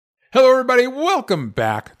Hello, everybody. Welcome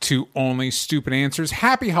back to Only Stupid Answers.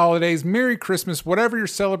 Happy holidays, Merry Christmas, whatever you're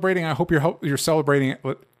celebrating. I hope you're celebrating it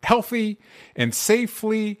healthy and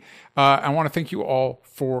safely. I want to thank you all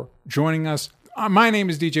for joining us. My name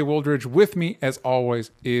is DJ Wildridge. With me, as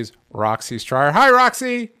always, is Roxy Stryer. Hi,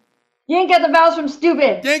 Roxy. Yank out the vowels from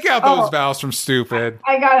stupid. Yank out those vowels from stupid.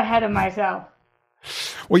 I got ahead of myself.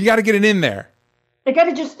 Well, you got to get it in there.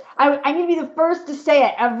 I need to be the first to say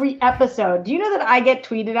it every episode. Do you know that I get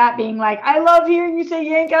tweeted at being like, I love hearing you say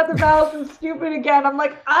yank out the vowels from stupid again. I'm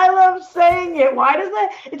like, I love saying it. Why does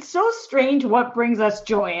that? It's so strange what brings us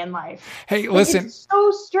joy in life. Hey, listen. It's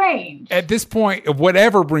so strange. At this point,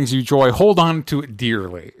 whatever brings you joy, hold on to it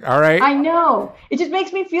dearly. All right? I know. It just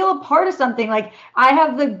makes me feel a part of something. Like I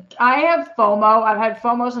have FOMO. I've had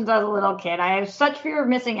FOMO since I was a little kid. I have such fear of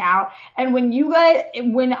missing out. And when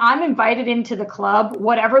I'm invited into the club,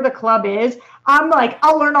 whatever the club is, I'm like,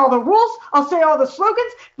 I'll learn all the rules. I'll say all the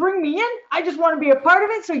slogans. Bring me in. I just want to be a part of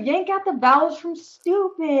it. So yank out the vowels from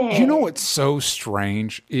stupid. You know what's so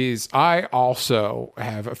strange is I also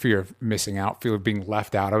have a fear of missing out, fear of being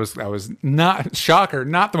left out. I was not, shocker,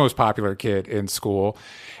 not the most popular kid in school,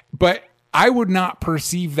 but I would not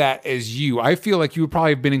perceive that as you. I feel like you would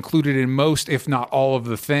probably have been included in most, if not all, of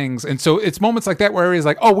the things. And so it's moments like that where it's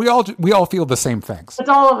like, oh, we all feel the same things. That's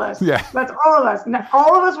all of us. Yeah. That's all of us.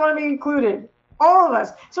 All of us want to be included. All of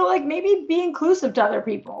us. So like maybe be inclusive to other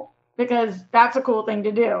people because that's a cool thing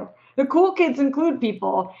to do. The cool kids include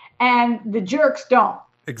people and the jerks don't.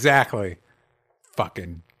 Exactly.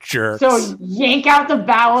 Fucking jerks. So yank out the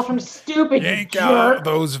vowel from stupid. Yank out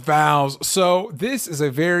those vowels. So this is a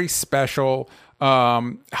very special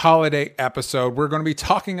holiday episode. We're going to be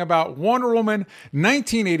talking about Wonder Woman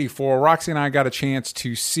 1984. Roxy and I got a chance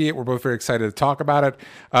to see it. We're both very excited to talk about it.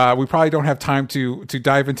 We probably don't have time to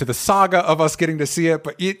dive into the saga of us getting to see it,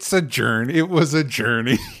 but it's a journey. It was a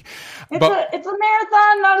journey. It's a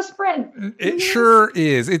marathon, not a sprint. It sure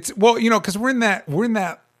is. It's because we're in that.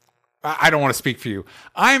 I don't want to speak for you.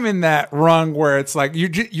 I'm in that rung where it's like you're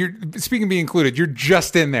speaking being included. You're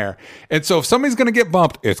just in there, and so if somebody's going to get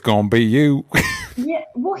bumped, it's going to be you. Yeah.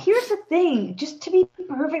 Well, here's the thing. Just to be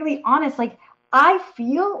perfectly honest, like I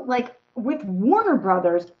feel like with Warner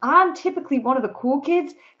Brothers, I'm typically one of the cool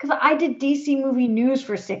kids because I did DC movie news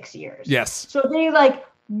for 6 years. Yes. So they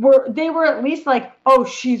were at least like, oh,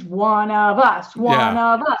 she's one of us, one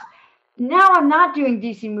of us. Now I'm not doing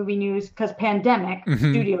DC movie news because pandemic,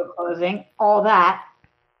 studio closing, all that.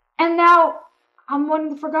 And now I'm one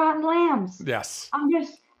of the forgotten lambs. Yes. I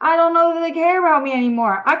don't know that they care about me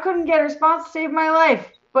anymore. I couldn't get a response to save my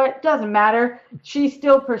life, but it doesn't matter. She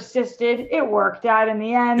still persisted. It worked out in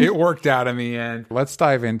the end. Let's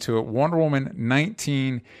dive into it. Wonder Woman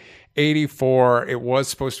 1984. It was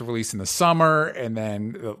supposed to release in the summer, and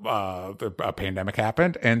then the pandemic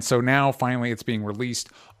happened, and so now finally it's being released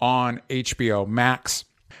on HBO Max.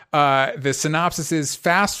 The synopsis is: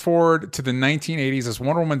 fast forward to the 1980s as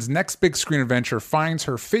Wonder Woman's next big screen adventure finds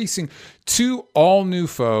her facing two all-new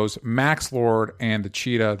foes, Max Lord and the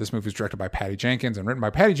Cheetah. This movie is directed by Patty Jenkins and written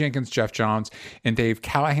by Patty Jenkins, Jeff Johns, and Dave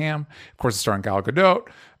Callaham. Of course, it's starring Gal Gadot,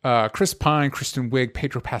 Chris Pine, Kristen Wiig,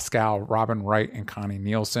 Pedro Pascal, Robin Wright, and Connie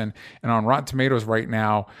Nielsen. And on Rotten Tomatoes right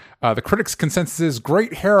now, the critics' consensus is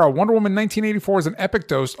great Hera. Wonder Woman 1984 is an epic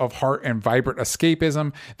dose of heart and vibrant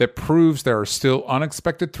escapism that proves there are still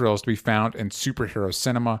unexpected thrills to be found in superhero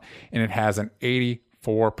cinema, and it has an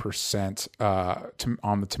 84%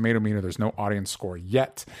 on the tomato meter. There's no audience score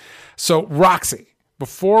yet. So, Roxy,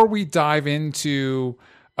 before we dive into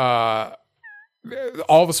all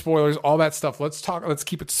the spoilers, all that stuff, let's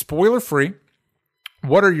keep it spoiler free.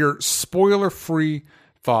 What are your spoiler free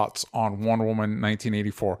thoughts on Wonder Woman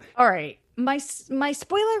 1984? All right. My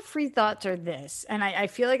spoiler free thoughts are this, and I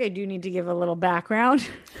feel like I do need to give a little background.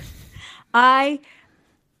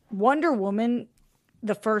 Wonder Woman,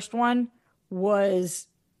 the first one, was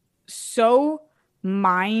so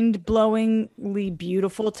mind-blowingly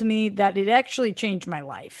beautiful to me that it actually changed my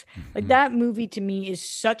life. Like that movie to me is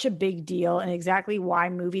such a big deal, and exactly why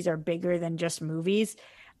movies are bigger than just movies.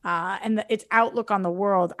 And its outlook on the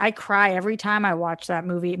world. I cry every time I watch that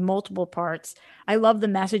movie, multiple parts. I love the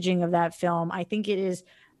messaging of that film. I think it's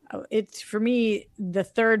for me the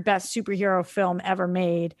third best superhero film ever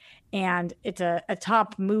made, and it's a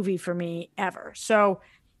top movie for me ever. So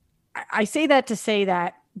I say that to say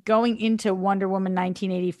that going into Wonder Woman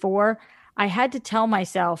 1984, I had to tell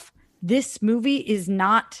myself this movie is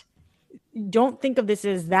not, don't think of this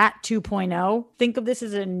as that 2.0. Think of this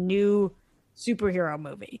as a new superhero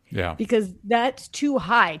movie. Yeah. Because that's too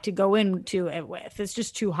high to go into it with. It's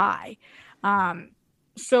just too high.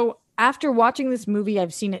 So after watching this movie,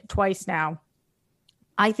 I've seen it twice now.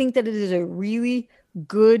 I think that it is a really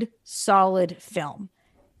good, solid film.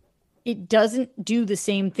 It doesn't do the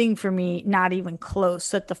same thing for me, not even close,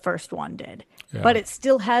 that the first one did. Yeah. But it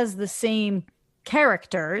still has the same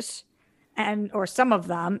characters or some of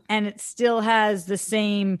them, and it still has the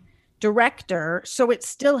same director. So it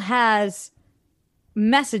still has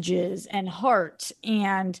messages and heart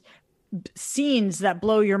and scenes that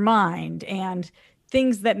blow your mind and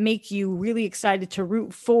things that make you really excited to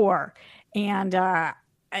root for. And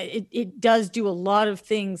it does do a lot of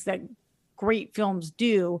things that great films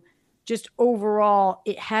do. Just overall,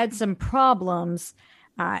 it had some problems.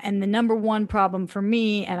 And the number one problem for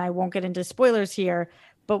me, and I won't get into spoilers here,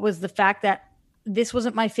 but was the fact that this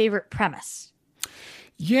wasn't my favorite premise.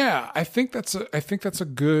 Yeah, I think that's a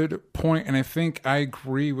good point, and I think I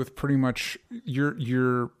agree with pretty much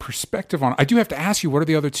your perspective on it. I do have to ask you, what are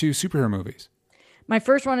the other two superhero movies? My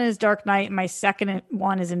first one is Dark Knight. My second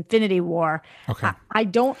one is Infinity War. Okay. I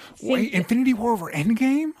don't think... Wait, Infinity War over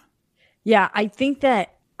Endgame? Yeah, I think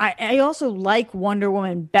that I also like Wonder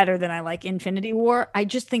Woman better than I like Infinity War. I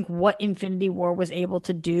just think what Infinity War was able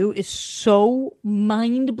to do is so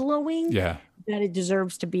mind-blowing that it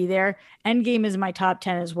deserves to be there. Endgame is my top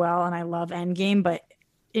 10 as well, and I love Endgame, but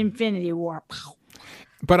Infinity War...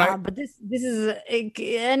 But this is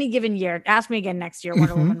any given year. Ask me again next year.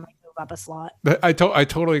 Wonder Woman might move up a slot. I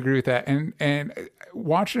totally agree with that. And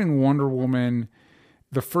watching Wonder Woman,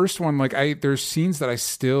 the first one, like there's scenes that I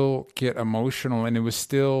still get emotional, and it was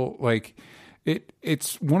still like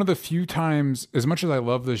it's one of the few times, as much as I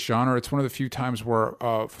love this genre, it's one of the few times where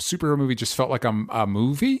a superhero movie just felt like a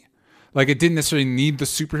movie. Like it didn't necessarily need the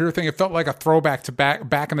superhero thing. It felt like a throwback to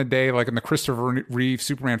back in the day, like in the Christopher Reeve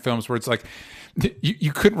Superman films, where it's like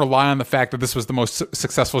you couldn't rely on the fact that this was the most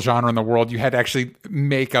successful genre in the world. You had to actually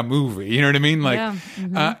make a movie. You know what I mean? Like,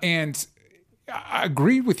 and I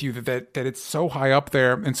agree with you that it's so high up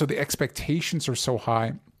there, and so the expectations are so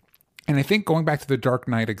high. And I think going back to the Dark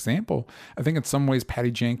Knight example, I think in some ways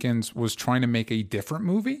Patty Jenkins was trying to make a different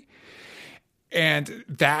movie, and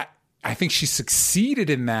that. I think she succeeded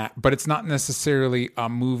in that, but it's not necessarily a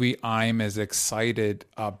movie I'm as excited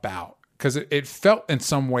about, because it felt in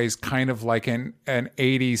some ways kind of like an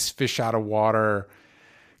 80s fish out of water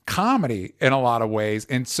comedy in a lot of ways.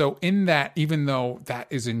 And so in that, even though that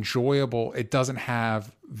is enjoyable, it doesn't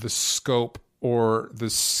have the scope or the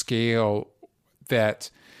scale that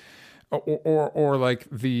or like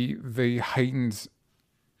the heightened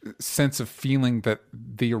sense of feeling that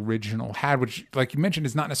the original had, which, like you mentioned,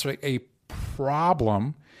 is not necessarily a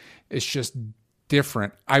problem. It's just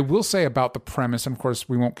different. I will say about the premise, and of course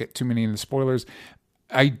we won't get too many in the spoilers,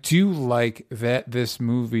 I do like that this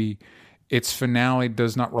movie, its finale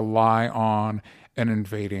does not rely on an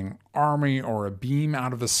invading army or a beam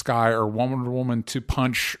out of the sky or Wonder Woman to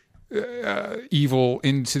punch evil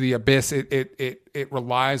into the abyss. It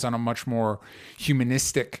relies on a much more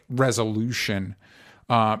humanistic resolution.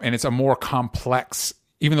 And it's a more complex,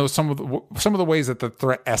 even though some of the ways that the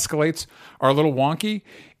threat escalates are a little wonky.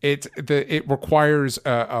 It requires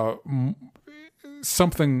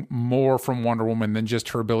something more from Wonder Woman than just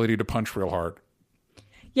her ability to punch real hard.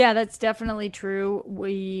 Yeah, that's definitely true.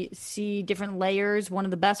 We see different layers. One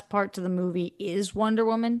of the best parts of the movie is Wonder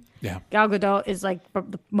Woman. Yeah, Gal Gadot is like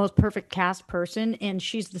the most perfect cast person, and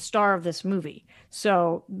she's the star of this movie.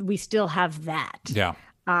 So we still have that. Yeah.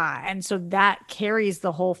 And so that carries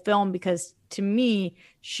the whole film, because to me,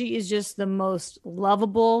 she is just the most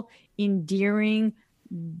lovable, endearing,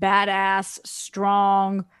 badass,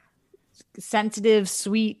 strong, sensitive,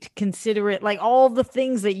 sweet, considerate, like all the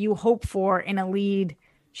things that you hope for in a lead.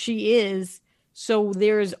 She is. So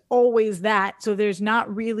there's always that. So there's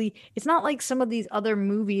not really, it's not like some of these other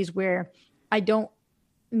movies where I don't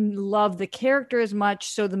love the character as much,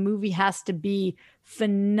 so the movie has to be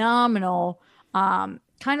phenomenal.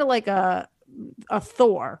 Kind of like a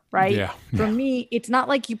Thor, right? Yeah. For me, it's not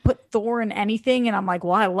like you put Thor in anything and I'm like,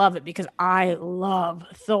 well, I love it because I love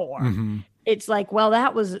Thor. Mm-hmm. It's like, well,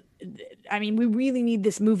 we really need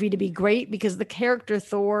this movie to be great because the character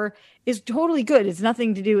Thor is totally good. It's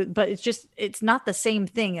nothing to do with, but it's not the same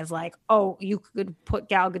thing as like, oh, you could put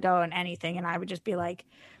Gal Gadot in anything and I would just be like,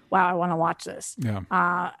 wow, I want to watch this.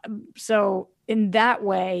 Yeah. So in that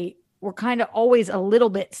way, we're kind of always a little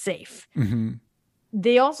bit safe. Mm-hmm.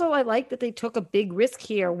 I like that they took a big risk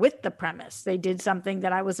here with the premise. They did something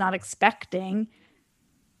that I was not expecting.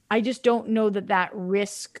 I just don't know that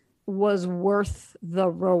risk was worth the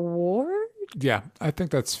reward. Yeah, I think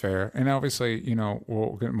that's fair. And obviously,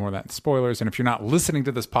 we'll get more of that in spoilers. And if you're not listening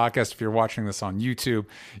to this podcast, if you're watching this on YouTube,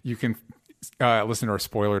 you can listen to our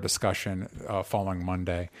spoiler discussion following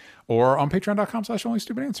Monday or on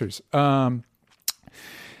patreon.com/onlystupidanswers.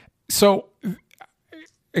 So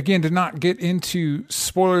again, to not get into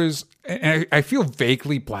spoilers, and I feel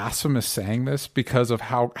vaguely blasphemous saying this because of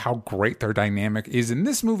how great their dynamic is in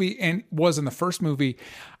this movie and was in the first movie.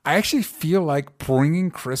 I actually feel like bringing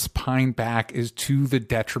Chris Pine back is to the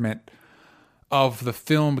detriment of the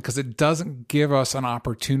film because it doesn't give us an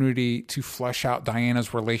opportunity to flesh out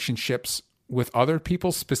Diana's relationships with other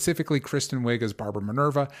people, specifically Kristen Wiig as Barbara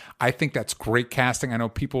Minerva. I think that's great casting. I know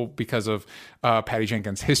people, because of Patty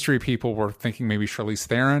Jenkins' history, people were thinking maybe Charlize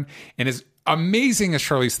Theron. And as amazing as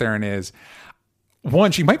Charlize Theron is,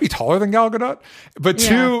 one, she might be taller than Gal Gadot, but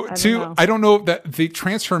two, I don't know that the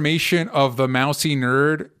transformation of the mousy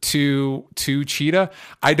nerd to Cheetah,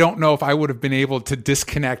 I don't know if I would have been able to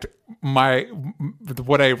disconnect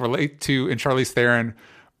what I relate to in Charlize Theron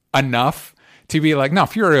enough to be like, no,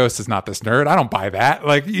 Furiosa is not this nerd. I don't buy that.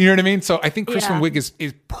 Like, you know what I mean? So I think Kristen Wiig is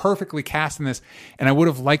perfectly cast in this, and I would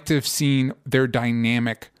have liked to have seen their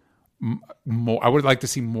dynamic more. I would like to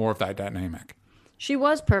see more of that dynamic. She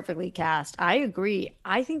was perfectly cast. I agree.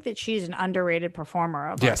 I think that she's an underrated performer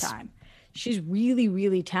of our time. She's really,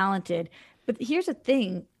 really talented. But here's the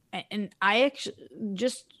thing, and I actually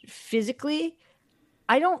just physically,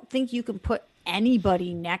 I don't think you can put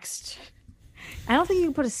anybody next. I don't think you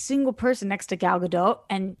can put a single person next to Gal Gadot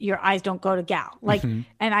and your eyes don't go to Gal. Like, and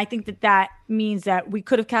I think that means that we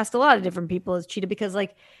could have cast a lot of different people as Cheetah because,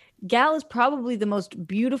 like, Gal is probably the most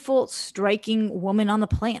beautiful, striking woman on the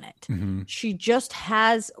planet. Mm-hmm. She just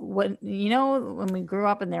has what, when we grew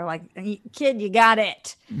up and they're like, kid, you got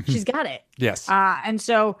it. She's got it. Yes. And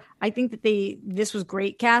so I think that this was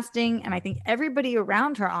great casting. And I think everybody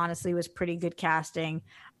around her, honestly, was pretty good casting.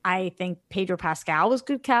 I think Pedro Pascal was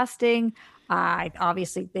good casting. I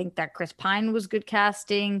obviously think that Chris Pine was good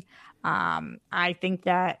casting. I think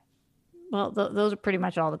that, those are pretty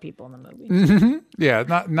much all the people in the movie. Mm-hmm. Yeah,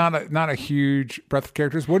 not a huge breadth of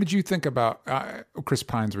characters. What did you think about Chris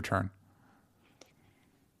Pine's return?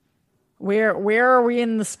 Where are we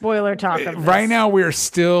in the spoiler talk of this? Right now, we're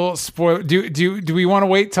still spoil. Do we want to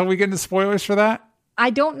wait till we get into spoilers for that? I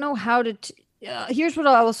don't know how to. Here's what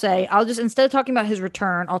I will say. I'll just, instead of talking about his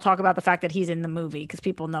return, I'll talk about the fact that he's in the movie because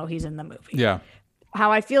people know he's in the movie. Yeah.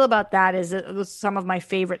 How I feel about that is it was some of my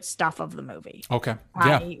favorite stuff of the movie. Okay.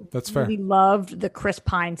 Yeah, that's fair. I really loved the Chris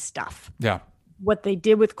Pine stuff. Yeah. What they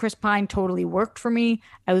did with Chris Pine totally worked for me.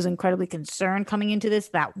 I was incredibly concerned coming into this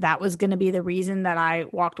that was going to be the reason that I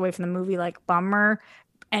walked away from the movie like bummer,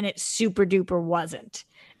 and it super duper wasn't.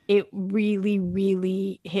 It really,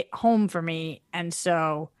 really hit home for me, and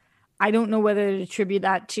so I don't know whether to attribute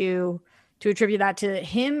that to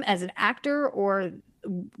him as an actor or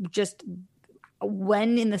just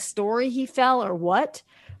when in the story he fell or what,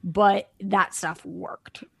 but that stuff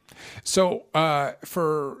worked. So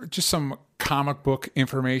for just some comic book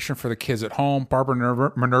information for the kids at home, Barbara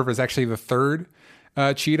Minerva is actually the third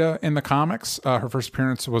Cheetah in the comics. Her first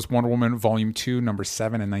appearance was Wonder Woman Volume 2, number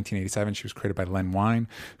 7 in 1987. She was created by Len Wein,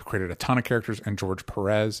 who created a ton of characters, and George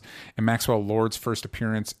Perez. And Maxwell Lord's first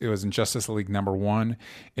appearance, it was in Justice League number 1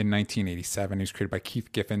 in 1987. He was created by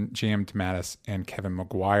Keith Giffen, J.M. DeMatteis, and Kevin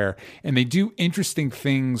Maguire. And they do interesting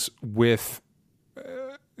things with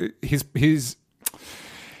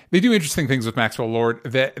They do interesting things with Maxwell Lord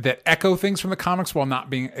that echo things from the comics while not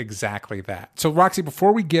being exactly that. So, Roxy,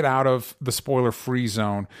 before we get out of the spoiler-free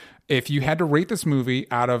zone, if you had to rate this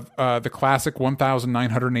movie out of the classic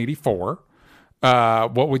 1,984,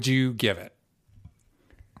 what would you give it?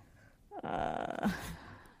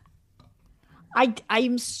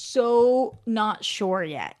 I'm so not sure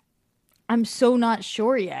yet.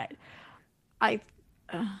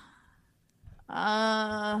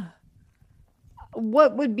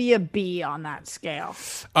 What would be a B on that scale?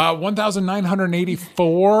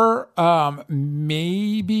 1,984,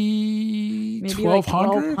 maybe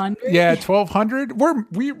 1,200. Like yeah, 1,200.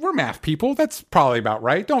 We're math people. That's probably about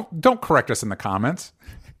right. Don't correct us in the comments.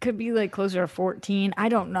 Could be like closer to 14. I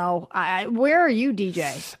don't know. Where are you,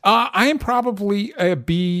 DJ? I am probably a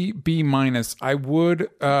B minus. I would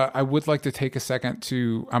like to take a second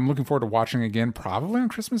to. I'm looking forward to watching again, probably on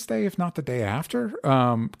Christmas Day, if not the day after,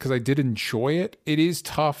 because I did enjoy it. It is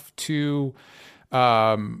tough to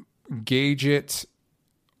gauge it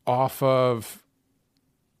off of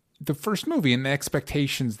the first movie and the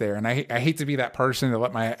expectations there. And I hate to be that person to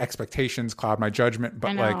let my expectations cloud my judgment,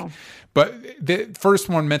 but the first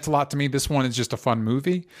one meant a lot to me. This one is just a fun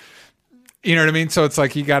movie. You know what I mean? So it's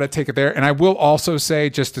like, you got to take it there. And I will also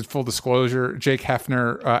say, just as full disclosure, Jake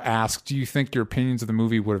Hefner asked, do you think your opinions of the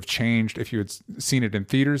movie would have changed if you had seen it in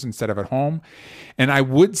theaters instead of at home? And I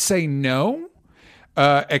would say no.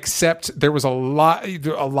 except there was a lot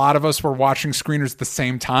of us were watching screeners at the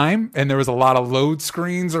same time, and there was a lot of load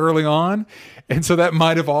screens early on. And so that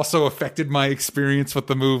might have also affected my experience with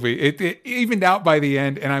the movie. It evened out by the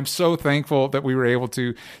end, and I'm so thankful that we were able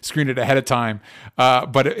to screen it ahead of time.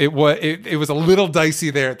 But it was a little dicey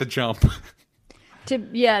there at the jump.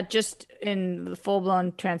 Just in the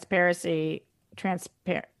full-blown transparency.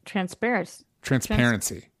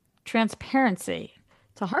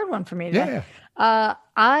 It's a hard one for me today. Yeah.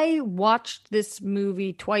 I watched this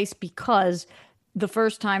movie twice because the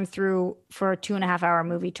first time through for a 2.5-hour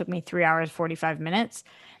movie took me 3 hours, 45 minutes.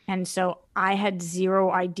 And so I had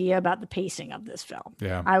zero idea about the pacing of this film.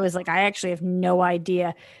 Yeah. I was like, I actually have no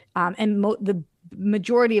idea. The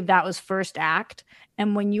majority of that was first act.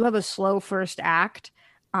 And when you have a slow first act,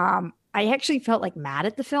 I actually felt like mad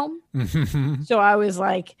at the film. So I was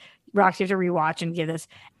like, Roxy, you have to rewatch and give this.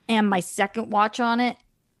 And my second watch on it,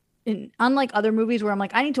 and unlike other movies where I'm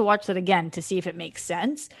like, I need to watch that again to see if it makes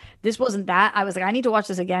sense. This wasn't that. I was like, I need to watch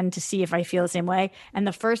this again to see if I feel the same way. And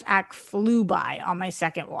the first act flew by on my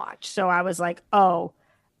second watch. So I was like, oh,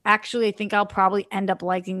 actually, I think I'll probably end up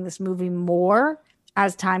liking this movie more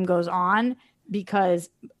as time goes on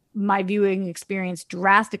because my viewing experience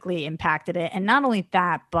drastically impacted it. And not only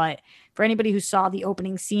that, but for anybody who saw the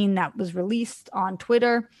opening scene that was released on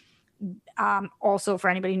Twitter, also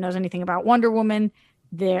for anybody who knows anything about Wonder Woman,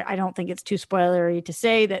 I don't think it's too spoilery to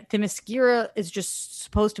say that Themyscira is just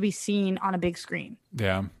supposed to be seen on a big screen.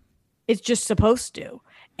 Yeah. It's just supposed to.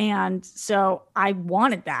 And so I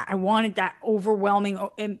wanted that. I wanted that overwhelming,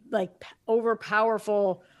 like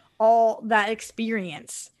overpowerful, all that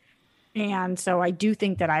experience. And so I do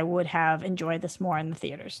think that I would have enjoyed this more in the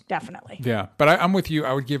theaters. Definitely. Yeah. But I'm with you.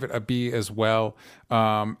 I would give it a B as well.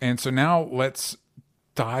 And so now let's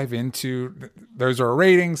dive into, those are our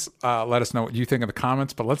ratings. Let us know what you think in the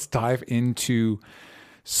comments, but let's dive into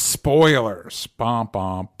spoilers.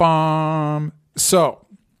 So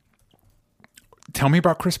tell me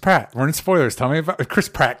about Chris Pratt. We're in spoilers. Tell me about Chris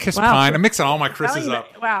Pratt. Pine. I'm mixing all my Chris's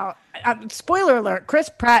up. Wow. Spoiler alert. Chris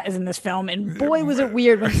Pratt is in this film, and boy, was it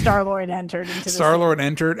weird when Star-Lord entered into this. Star-Lord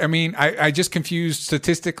entered. I mean, I just confused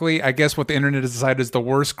statistically, I guess, what the internet has decided is the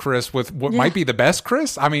worst Chris with what might be the best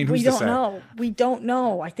Chris. I mean, who's to say? We don't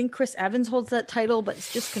know. I think Chris Evans holds that title, but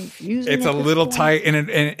it's just confusing. It's a little tight, and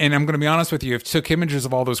I'm going to be honest with you. If you took images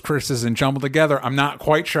of all those Chris's and jumbled together, I'm not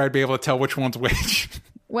quite sure I'd be able to tell which one's which.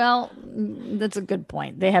 Well, that's a good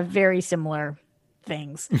point. They have very similar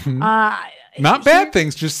things. Not bad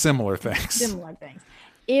things, just similar things. Similar things.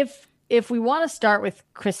 If we want to start with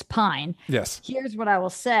Chris Pine, yes. Here's what I will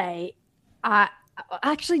say.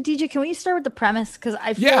 Actually, DJ, can we start with the premise? Because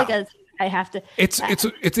I feel like I have to. It's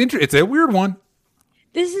a weird one.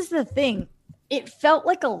 This is the thing. It felt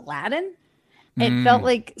like Aladdin. It felt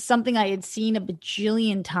like something I had seen a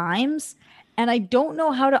bajillion times, and I don't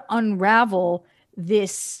know how to unravel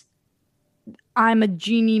this. I'm a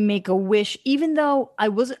genie, make a wish, even though I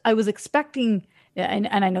was expecting, and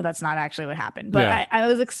I know that's not actually what happened, but I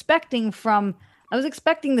was expecting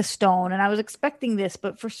the stone and I was expecting this,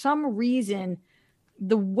 but for some reason,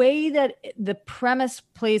 the way that the premise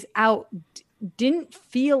plays out didn't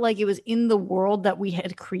feel like it was in the world that we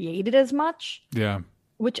had created as much. Yeah.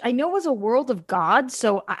 Which I know was a world of God.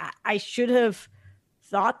 So I should have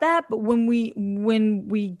thought that. But when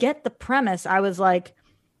we get the premise, I was like,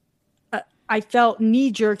 I felt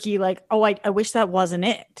knee jerky, like, oh, I wish that wasn't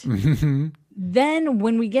it. Then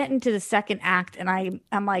when we get into the second act and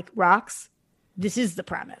I'm like, Rox, this is the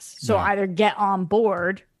premise. So either get on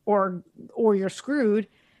board or you're screwed.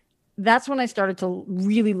 That's when I started to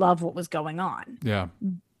really love what was going on. Yeah.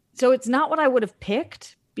 So it's not what I would have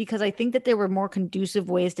picked because I think that there were more conducive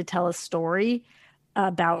ways to tell a story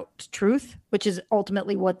about truth, which is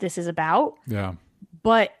ultimately what this is about. Yeah.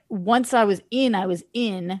 But once I was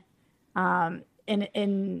in,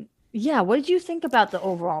 and what did you think about the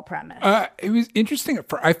overall premise? It was interesting.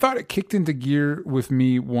 I thought it kicked into gear with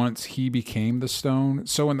me once he became the Stone.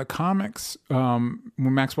 So in the comics, when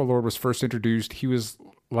Maxwell Lord was first introduced, he was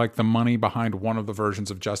like the money behind one of the versions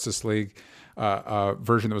of Justice League, a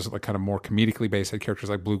version that was like kind of more comedically based, had characters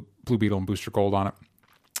like Blue Beetle and Booster Gold on it.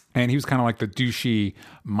 And he was kind of like the douchey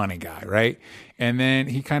money guy, right? And then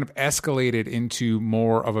he kind of escalated into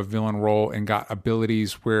more of a villain role and got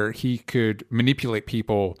abilities where he could manipulate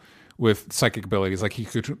people with psychic abilities. Like he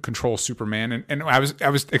could control Superman. And I was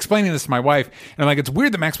explaining this to my wife, and I'm like, it's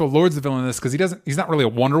weird that Maxwell Lord's the villain in this because he's not really a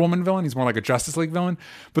Wonder Woman villain. He's more like a Justice League villain.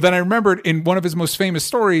 But then I remembered in one of his most famous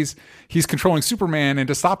stories, he's controlling Superman, and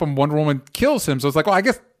to stop him, Wonder Woman kills him. So it's like, well, I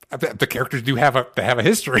guess the characters do have a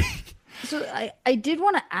history. So I did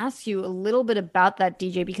want to ask you a little bit about that,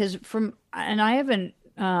 DJ, because and I haven't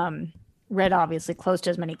read obviously close to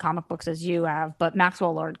as many comic books as you have, but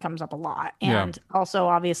Maxwell Lord comes up a lot. And also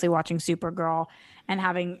obviously watching Supergirl and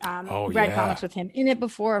having read comics with him in it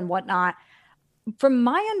before and whatnot. From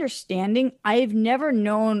my understanding, I've never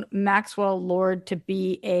known Maxwell Lord to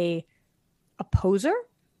be a poser.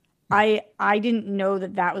 I didn't know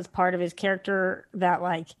that was part of his character, that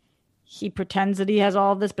like he pretends that he has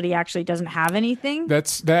all of this, but he actually doesn't have anything.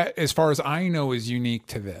 That, as far as I know, is unique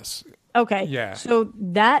to this. Okay. Yeah. So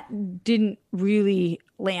that didn't really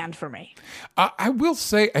land for me. I will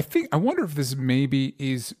say, I wonder if this maybe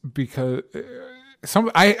is because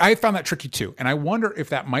I found that tricky too. And I wonder if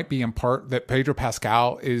that might be in part that Pedro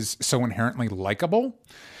Pascal is so inherently likable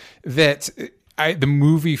that the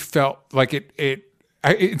movie felt like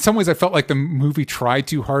in some ways I felt like the movie tried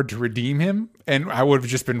too hard to redeem him, and I would have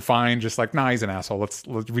just been fine, just like, nah, he's an asshole.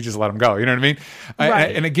 We just let him go. You know what I mean?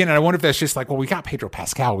 Right. And again, I wonder if that's just like, well, we got Pedro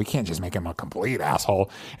Pascal. We can't just make him a complete asshole.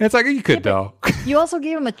 And it's like, you could though. You also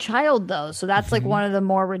gave him a child though. So that's like one of the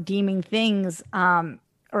more redeeming things,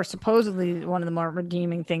 or supposedly one of the more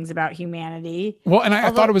redeeming things about humanity. Well, and I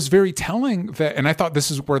thought it was very telling that, and I thought this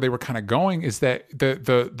is where they were kind of going, is that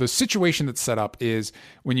the situation that's set up is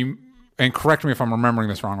when you, and correct me if I'm remembering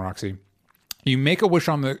this wrong, Roxy, you make a wish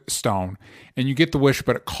on the stone and you get the wish,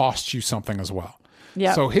 but it costs you something as well.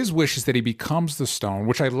 Yeah. So his wish is that he becomes the stone,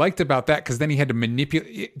 which I liked about that, because then he had to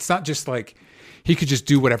manipulate. It's not just like he could just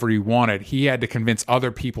do whatever he wanted. He had to convince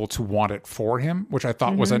other people to want it for him, which I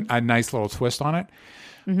thought was a nice little twist on it.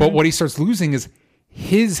 But what he starts losing is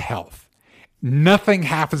his health. Nothing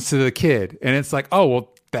happens to the kid. And it's like, oh,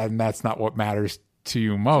 well, then that's not what matters to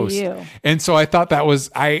you most. To you. And so I thought that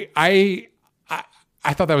was, I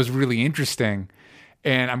thought that was really interesting.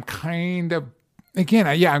 And I'm kind of, again,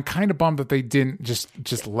 I'm kind of bummed that they didn't just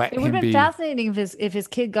let him be. It would have been fascinating if his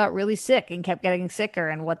kid got really sick and kept getting sicker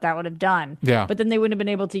and what that would have done. Yeah. But then they wouldn't have been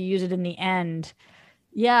able to use it in the end.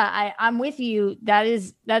 Yeah, I'm with you. That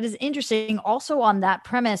is interesting. Also on that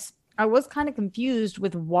premise, I was kind of confused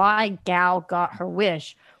with why Gal got her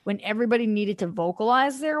wish when everybody needed to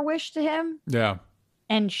vocalize their wish to him. Yeah.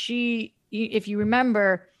 And she, if you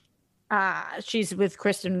remember, she's with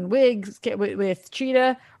Kristen Wiig, with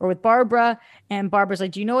Cheetah, or with Barbara, and Barbara's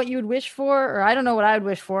like, do you know what you would wish for? Or I don't know what I would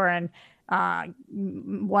wish for. And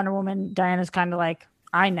Wonder Woman, Diana's kind of like,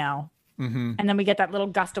 I know. And then we get that little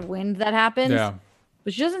gust of wind that happens. Yeah.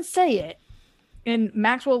 But she doesn't say it. And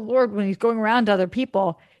Maxwell Lord, when he's going around to other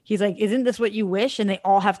people, he's like, isn't this what you wish? And they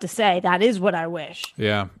all have to say, that is what I wish.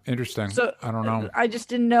 Yeah. Interesting. So I don't know. I just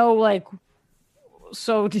didn't know, like,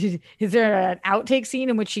 so is there an outtake scene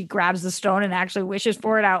in which she grabs the stone and actually wishes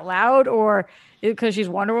for it out loud? Or because she's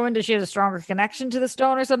Wonder Woman, does she have a stronger connection to the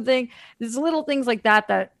stone or something? There's little things like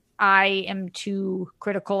that I am too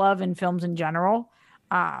critical of in films in general.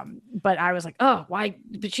 But I was like, oh, why?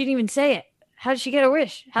 But she didn't even say it. How did she get a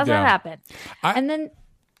wish? How's that happen? And then,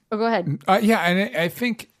 go ahead. And I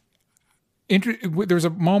think there's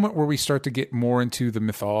a moment where we start to get more into the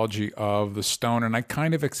mythology of the stone, and I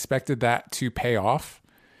kind of expected that to pay off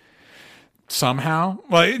somehow.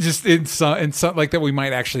 Like just in some like that, we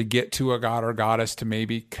might actually get to a god or goddess to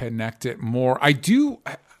maybe connect it more. I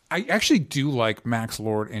actually do like Max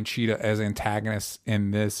Lord and Cheetah as antagonists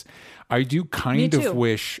in this. I do kind of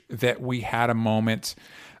wish that we had a moment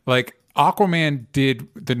like Aquaman did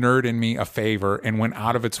the nerd in me a favor and went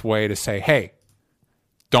out of its way to say, hey,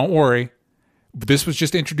 don't worry. This was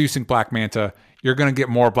just introducing Black Manta. You're going to get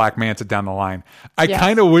more Black Manta down the line. I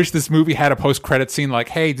kind of wish this movie had a post-credit scene like,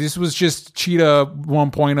 hey, this was just Cheetah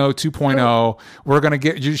 1.0, 2.0. We're going to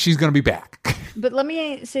get, she's going to be back. But let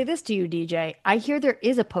me say this to you, DJ. I hear there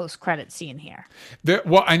is a post-credit scene here.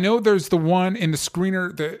 Well, I know there's the one in the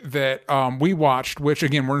screener that we watched, which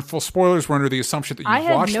again, we're in full spoilers. We're under the assumption that you've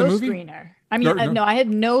watched the movie. Screener. I mean, no, I had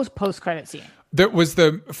no post-credit scene. There was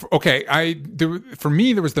for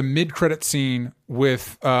me there was the mid-credit scene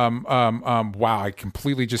with wow, I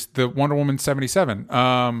completely just the Wonder Woman 77.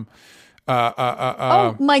 Oh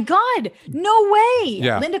my God, no way!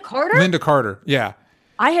 Yeah, Linda Carter. Yeah,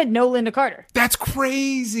 I had no Linda Carter. That's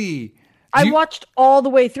crazy. I watched all the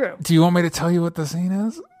way through. Do you want me to tell you what the scene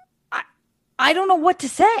is? I don't know what to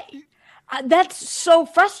say. That's so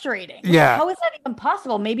frustrating. Yeah. How is that even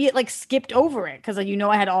possible? Maybe it like skipped over it because I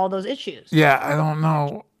had all those issues. Yeah, I don't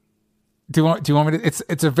know. Do you want me to?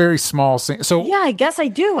 It's a very small scene. So yeah, I guess I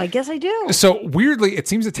do. So weirdly, it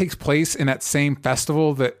seems it takes place in that same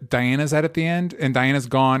festival that Diana's at the end, and Diana's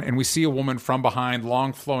gone, and we see a woman from behind,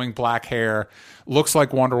 long flowing black hair, looks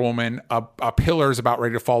like Wonder Woman. A pillar is about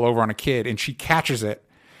ready to fall over on a kid, and she catches it.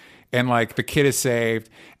 and like the kid is saved,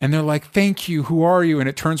 and they're like, "Thank you. Who are you?" And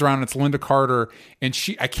it turns around and it's Linda Carter, and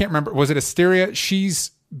I can't remember, was it Asteria?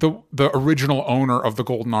 She's the original owner of the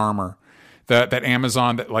golden armor, that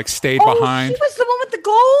Amazon that like stayed behind. She was the one with the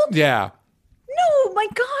gold? Yeah. No, my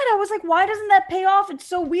God. I was like, why doesn't that pay off? It's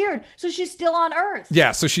so weird. So she's still on Earth.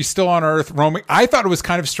 Yeah, so she's still on Earth roaming. I thought it was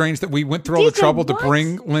kind of strange that we went through all the trouble to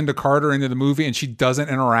bring Linda Carter into the movie and she doesn't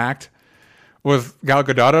interact with Gal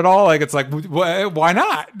Gadot at all. Like, it's like, why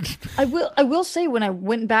not? I will say, when I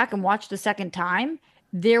went back and watched the second time,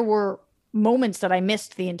 there were moments that I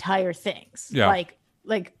missed the entire things. Yeah.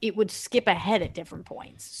 Like it would skip ahead at different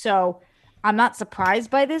points. So I'm not surprised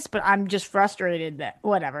by this, but I'm just frustrated that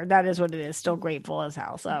whatever, that is what it is. Still grateful as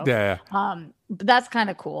hell. So Yeah. but that's kind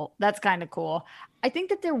of cool. I think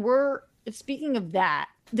that speaking of that,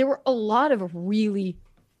 there were a lot of really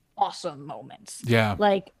awesome moments. Yeah.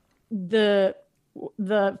 Like the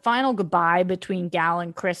final goodbye between Gal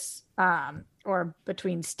and Chris, or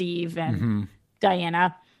between Steve and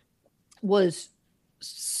Diana, was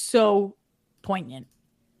so poignant.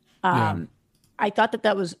 I thought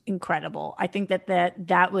that was incredible. I think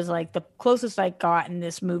that was like the closest I got in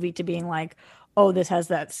this movie to being like, oh, this has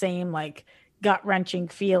that same like gut wrenching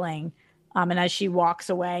feeling. And as she walks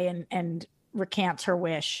away and recants her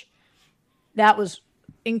wish, that was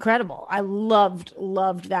incredible. I loved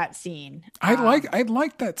that scene. I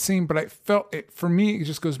liked that scene, but I felt it, for me, it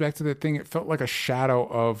just goes back to that thing. It felt like a shadow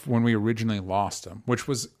of when we originally lost him,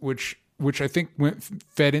 which I think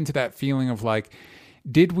fed into that feeling of like,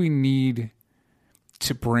 did we need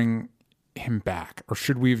to bring him back, or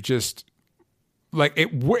should we have just like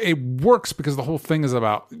it works because the whole thing is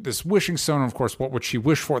about this wishing stone, and of course, what would she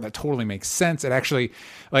wish for? That totally makes sense. It actually,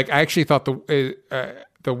 like, I actually thought the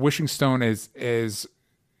wishing stone is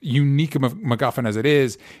unique MacGuffin as it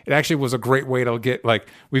is. It actually was a great way to get, like,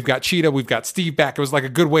 we've got Cheetah, we've got Steve back. It was like a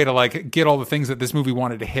good way to like get all the things that this movie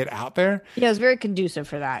wanted to hit out there. Yeah, it was very conducive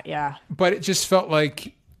for that. Yeah, but it just felt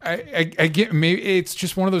like I get, maybe it's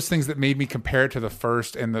just one of those things that made me compare it to the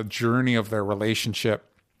first and the journey of their relationship.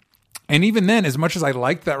 And even then, as much as I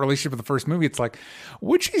liked that relationship of the first movie, it's like,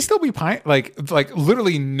 would she still be like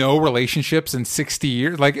literally no relationships in 60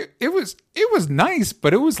 years? Like it was nice,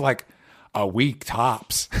 but it was like a week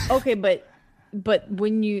tops. Okay, but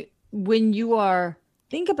when you are,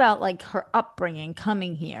 think about like her upbringing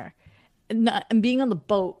coming here and being on the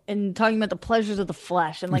boat and talking about the pleasures of the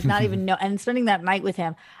flesh and like not even know, and spending that night with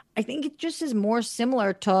him. I think it just is more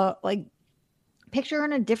similar to like, picture her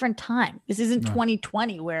in a different time. This isn't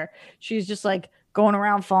 2020 where she's just like going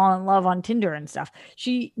around falling in love on Tinder and stuff.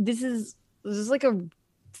 This is like a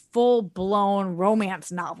full blown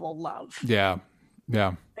romance novel love. Yeah.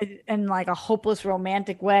 Yeah. In like a hopeless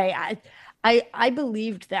romantic way. I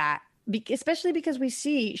believed that, especially because we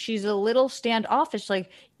see she's a little standoffish, like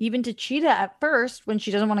even to Cheetah at first when she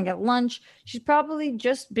doesn't want to get lunch. She's probably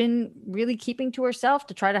just been really keeping to herself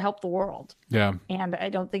to try to help the world. Yeah. And I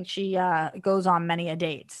don't think she goes on many a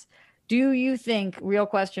dates. Do you think, real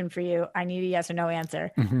question for you, I need a yes or no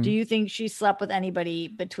answer. Do you think she slept with anybody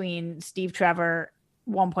between Steve Trevor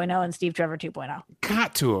 1.0 and Steve Trevor 2.0?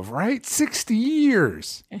 Got to have, right? 60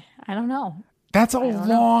 years. I don't know. That's a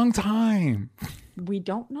long time. We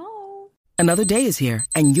don't know. Another day is here,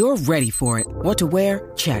 and you're ready for it. What to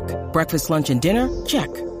wear? Check. Breakfast, lunch, and dinner?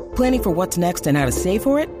 Check. Planning for what's next and how to save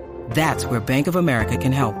for it? That's where Bank of America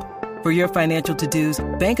can help. For your financial to-dos,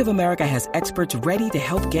 Bank of America has experts ready to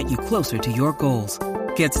help get you closer to your goals.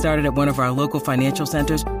 Get started at one of our local financial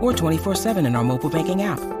centers or 24/7 in our mobile banking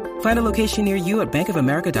app. Find a location near you at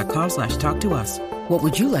bankofamerica.com/talktous. What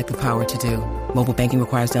would you like the power to do? Mobile banking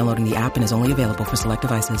requires downloading the app and is only available for select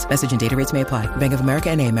devices. Message and data rates may apply. Bank of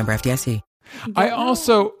America NA, member FDIC. I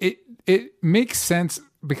also, it makes sense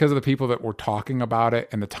because of the people that were talking about it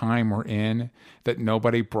and the time we're in, that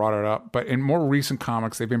nobody brought it up. But in more recent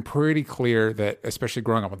comics, they've been pretty clear that, especially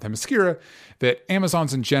growing up with Themyscira, that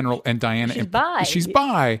Amazons in general and Diana, she's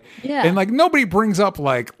bi. Yeah. And like nobody brings up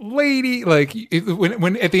like lady, like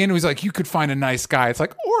when at the end it was like, you could find a nice guy. It's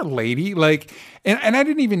like, or lady, like, and I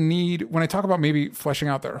didn't even need, when I talk about maybe fleshing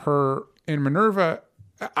out that her in Minerva,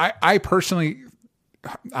 I personally,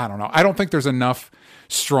 I don't know. I don't think there's enough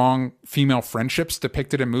strong female friendships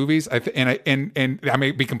depicted in movies. And I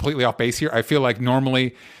may be completely off base here. I feel like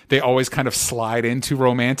normally they always kind of slide into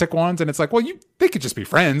romantic ones, and it's like, well, they could just be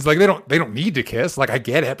friends. Like they don't need to kiss. Like I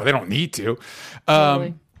get it, but they don't need to.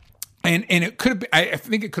 Totally. And it could have been, I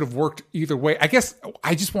think it could have worked either way. I guess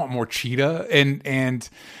I just want more Cheetah, and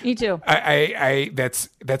me too. That's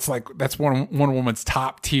Wonder Woman's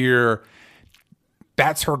top tier.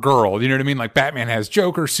 that's her girl. You know what I mean? Like Batman has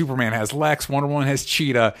Joker, Superman has Lex, Wonder Woman has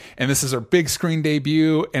Cheetah, and this is her big screen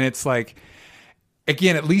debut. And it's like,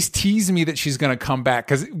 again, at least tease me that she's going to come back,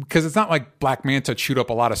 because it's not like Black Manta chewed up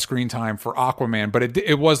a lot of screen time for Aquaman, but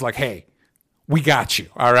it was like, hey, we got you.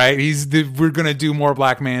 All right, we're going to do more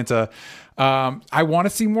Black Manta. I want to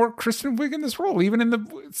see more Kristen Wiig in this role, even in the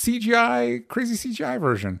crazy CGI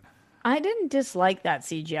version. I didn't dislike that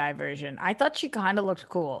CGI version. I thought she kind of looked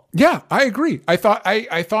cool. Yeah, I agree. I thought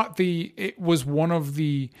it was one of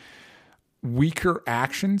the weaker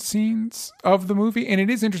action scenes of the movie, and it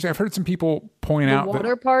is interesting. I've heard some people point out the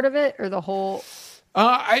water part of it, or the whole.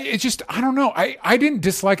 I don't know. I didn't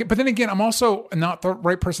dislike it, but then again, I'm also not the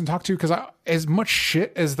right person to talk to, because as much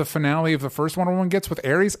shit as the finale of the first Wonder Woman gets with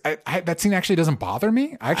Ares, that scene actually doesn't bother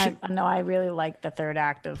me. I really like the third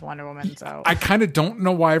act of Wonder Woman. So I kind of don't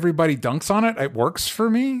know why everybody dunks on it. It works for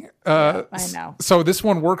me. I know. So this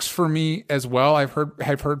one works for me as well. I've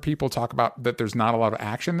heard people talk about that there's not a lot of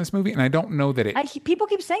action in this movie, and I don't know that people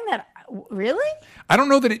keep saying that. Really? I don't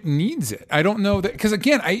know that it needs it. I don't know that, because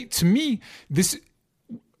again, to me,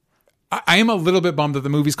 I am a little bit bummed that the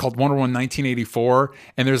movie's called Wonder Woman 1984,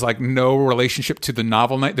 and there's like no relationship to the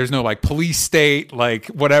novel. There's no like police state, like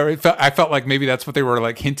whatever. I felt like maybe that's what they were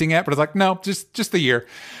like hinting at, but it's like, no, just the year.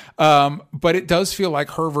 But it does feel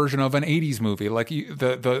like her version of an 80s movie. Like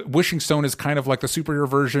the Wishing Stone is kind of like the superhero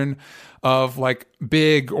version of like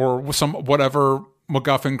Big or some whatever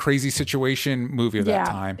MacGuffin crazy situation movie of that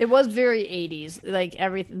time. It was very 80s, like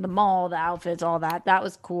everything, the mall, the outfits, all that. That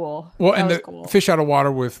was cool. Well, and the Fish Out of Water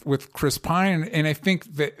with Chris Pine, and I think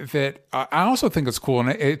that I also think it's cool. And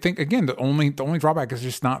I think again, the only drawback is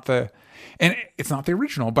just it's not the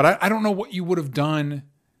original. But I don't know what you would have done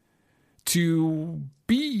to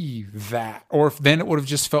be that, or if then it would have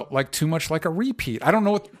just felt like too much like a repeat. I don't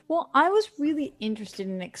know what. Well, I was really interested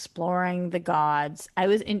in exploring the gods. I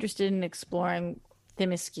was interested in exploring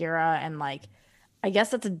Themyscira, and like, I guess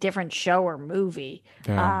that's a different show or movie.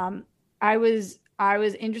 Yeah. I was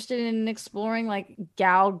interested in exploring like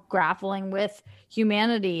Gal grappling with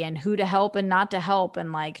humanity and who to help and not to help,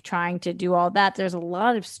 and like trying to do all that. There's a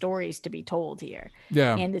lot of stories to be told here.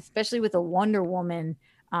 Yeah. And especially with a Wonder Woman,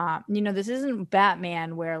 this isn't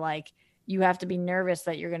Batman where like you have to be nervous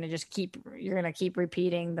that you're going to keep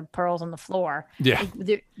repeating the pearls on the floor. Yeah.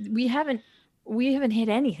 Like, we haven't hit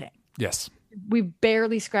anything. Yes. We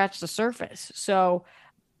barely scratched the surface. So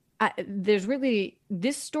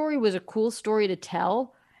this story was a cool story to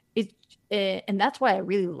tell. And that's why I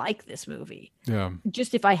really like this movie. Yeah.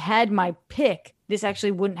 Just if I had my pick, this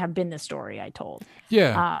actually wouldn't have been the story I told.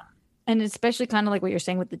 Yeah. And especially kind of like what you're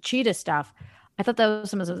saying with the cheetah stuff. I thought that was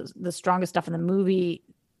some of the strongest stuff in the movie.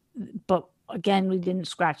 But again, we didn't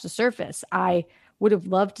scratch the surface. I would have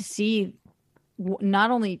loved to see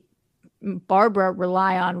not only Barbara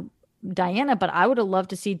rely on Diana, but I would have loved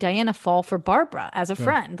to see Diana fall for Barbara as a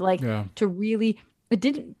friend. Like to really, it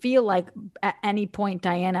didn't feel like at any point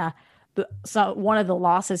Diana, so one of the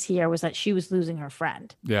losses here was that she was losing her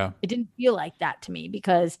friend. Yeah. It didn't feel like that to me,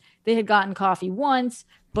 because they had gotten coffee once,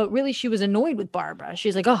 but really she was annoyed with Barbara.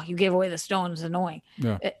 She's like, oh, you gave away the stone. It's annoying.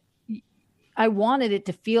 Yeah. I wanted it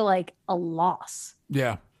to feel like a loss.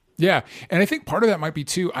 Yeah. Yeah. And I think part of that might be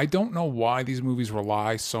too, I don't know why these movies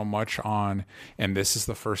rely so much on, and this is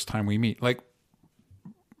the first time we meet. Like,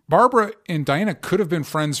 Barbara and Diana could have been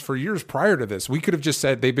friends for years prior to this. We could have just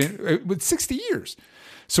said they've been with 60 years.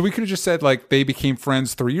 So we could have just said like they became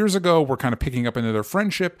friends 3 years ago. We're kind of picking up into their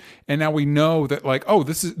friendship. And now we know that like, oh,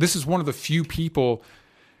 this is one of the few people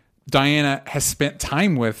Diana has spent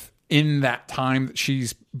time with in that time that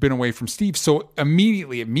she's been away from Steve. So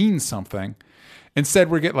immediately it means something. Instead,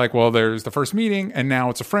 we get like, well, there's the first meeting, and now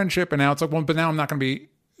it's a friendship, and now it's like, well, but now I'm not going to be,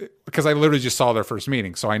 because I literally just saw their first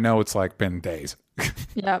meeting, so I know it's like been days.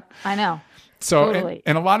 Yep, I know. So, totally.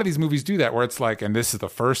 and a lot of these movies do that, where it's like, and this is the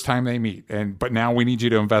first time they meet, but now we need you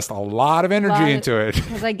to invest a lot of energy into it.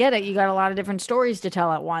 Because I get it, you got a lot of different stories to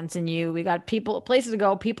tell at once, and we got places to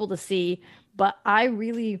go, people to see. But I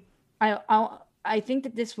think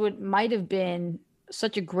that this might have been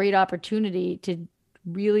such a great opportunity to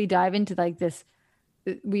really dive into like this.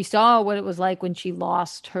 We saw what it was like when she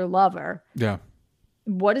lost her lover. Yeah.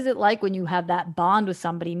 What is it like when you have that bond with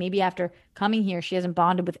somebody? Maybe after coming here, she hasn't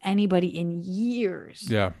bonded with anybody in years.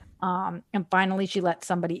 Yeah. And finally she let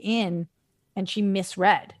somebody in and she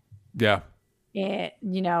misread. Yeah.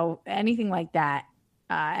 Anything like that.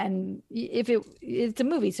 And if it's a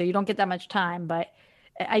movie, so you don't get that much time, but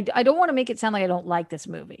I don't want to make it sound like I don't like this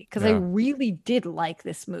movie, because I really did like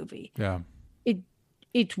this movie. Yeah.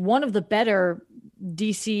 It's one of the better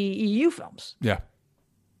DCEU films. Yeah.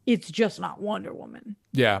 It's just not Wonder Woman.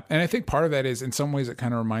 Yeah, and I think part of that is, in some ways, it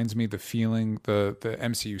kind of reminds me the feeling the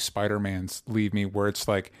MCU Spider-Mans leave me, where it's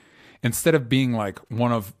like, instead of being like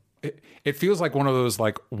it feels like one of those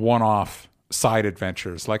like one-off side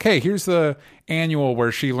adventures. Like, hey, here's the annual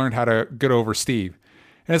where she learned how to get over Steve,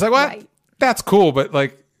 and it's like, well, Right. that's cool, but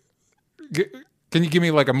like, can you give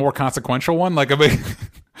me like a more consequential one, like a big?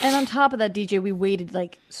 And on top of that, DJ, we waited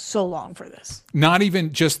like so long for this. Not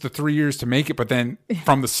even just the 3 years to make it, but then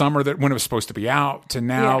from the summer that when it was supposed to be out to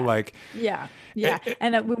now, Yeah. like, Yeah.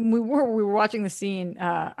 And when we were watching the scene,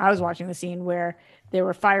 I was watching the scene where there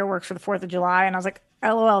were fireworks for the 4th of July, and I was like,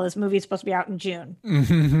 LOL, this movie is supposed to be out in June.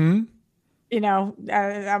 mm-hmm. You know,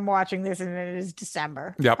 I'm watching this and it is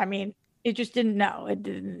December. Yep. I mean, it just didn't know. It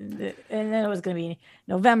didn't, and then it was going to be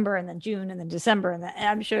November and then June and then December. And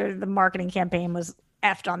I'm sure the marketing campaign was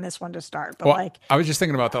effed on this one to start. But Well, like, I was just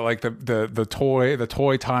thinking about that, like the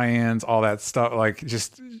toy tie-ins, all that stuff, like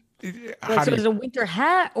just. How so do is it a winter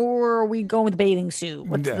hat or are we going with bathing suit?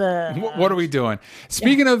 What's what are we doing?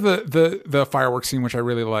 Speaking of the fireworks scene, which I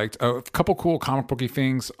really liked, a couple cool comic booky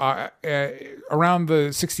things. Around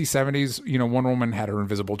the 60s, 70s, you know, Wonder Woman had her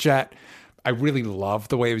invisible jet. I really love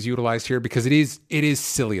the way it was utilized here because it is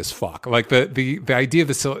silly as fuck. Like the idea of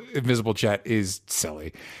the invisible jet is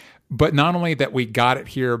silly. But not only that we got it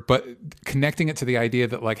here, but connecting it to the idea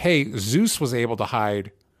that like, hey, Zeus was able to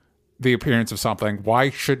hide the appearance of something. Why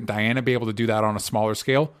shouldn't Diana be able to do that on a smaller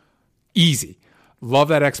scale? Easy. Love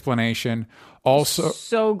that explanation. Also,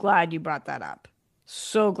 so glad you brought that up.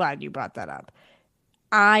 So glad you brought that up.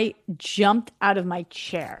 I jumped out of my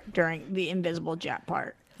chair during the invisible jet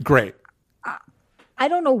part. great. I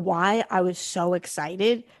don't know why I was so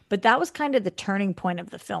excited, but that was kind of the turning point of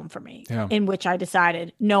the film for me, in which I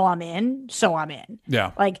decided, no, I'm in, so I'm in.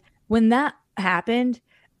 Yeah. Like when that happened,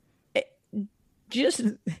 I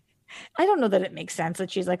don't know that it makes sense that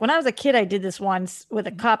she's like, when I was a kid, I did this once with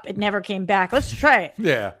a cup. It never came back. Let's try it.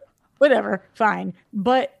 Yeah. Whatever. Fine.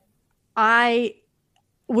 But I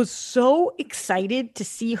was so excited to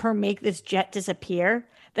see her make this jet disappear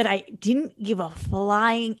that I didn't give a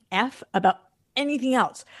flying F about anything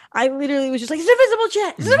else. I literally was just like, it's an invisible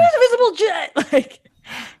jet. It's an invisible jet. Like,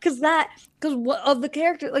 because of the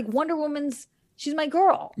character, like Wonder Woman's, she's my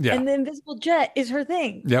girl. Yeah. And the invisible jet is her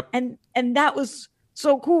thing. Yep. And that was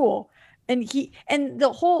so cool. And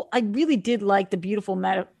I really did like the beautiful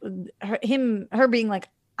her being like,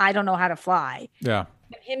 I don't know how to fly. Yeah.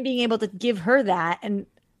 And him being able to give her that. And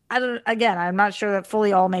I'm not sure that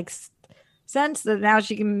fully all makes sense that now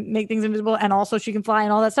she can make things invisible and also she can fly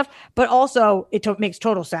and all that stuff. But also it makes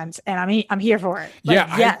total sense. And I'm here for it. Like,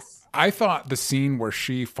 yeah. Yes. I thought the scene where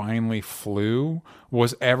she finally flew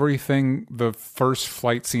was everything the first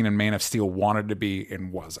flight scene in Man of Steel wanted to be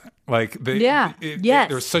and wasn't. Like, yes.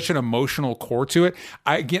 There was such an emotional core to it.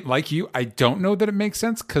 Again, like you, I don't know that it makes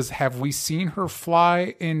sense because have we seen her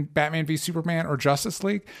fly in Batman v Superman or Justice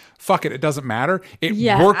League? Fuck it, it doesn't matter. It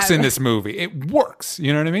works in this movie. It works.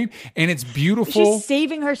 You know what I mean? And it's beautiful. She's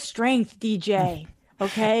saving her strength, DJ.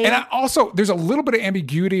 Okay. And there's a little bit of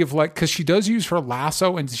ambiguity of like, because she does use her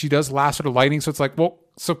lasso and she does lasso to lightning. So it's like, well,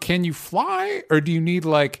 so can you fly or do you need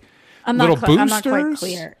like little boosters? I'm not quite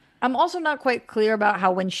clear. I'm also not quite clear about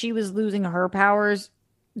how when she was losing her powers,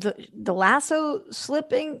 the lasso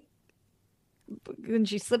slipping, when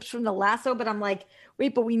she slips from the lasso, but I'm like,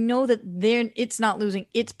 wait, but we know that it's not losing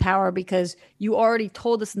its power because you already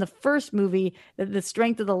told us in the first movie that the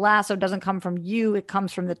strength of the lasso doesn't come from you. It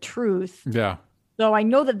comes from the truth. Yeah. So I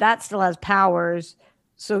know that still has powers.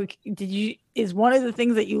 So is one of the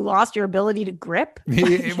things that you lost your ability to grip?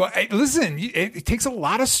 Well, listen, it takes a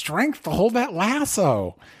lot of strength to hold that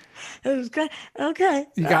lasso. Okay.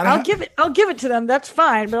 I'll give it to them. That's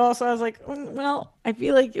fine. But also I was like, well, I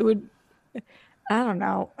feel like it would, I don't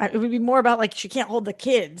know. It would be more about like, she can't hold the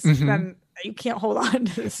kids than you can't hold on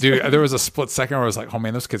to this. Dude, there was a split second where I was like, oh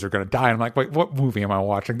man, those kids are going to die. And I'm like, wait, what movie am I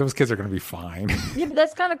watching? Those kids are going to be fine. Yeah, but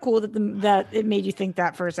that's kind of cool that it made you think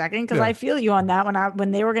that for a second. Cause I feel you on that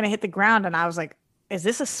when they were going to hit the ground and I was like, is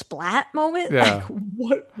this a splat moment? Yeah.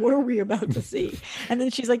 Like, what are we about to see? And then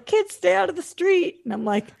she's like, kids, stay out of the street. And I'm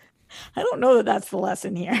like, I don't know that that's the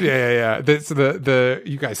lesson here. Yeah.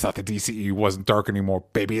 You guys thought the DCE wasn't dark anymore.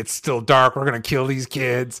 Baby, it's still dark. We're going to kill these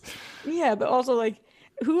kids. Yeah, but also like,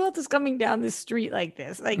 who else is coming down this street like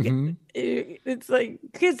this? Like, it's like,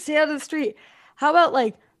 kids, stay out of the street. How about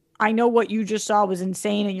like, I know what you just saw was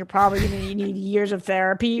insane and you're probably going to need years of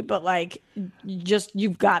therapy, but like,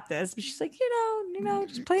 you've got this. But she's like,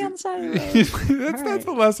 just play on the side of the road. That's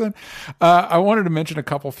the lesson. I wanted to mention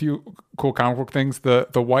a few cool comic book things. The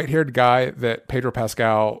white-haired guy that Pedro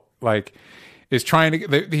Pascal like is trying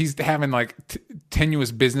to. He's having like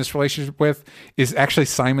tenuous business relationship with is actually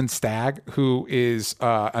Simon Stagg, who is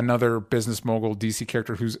another business mogul DC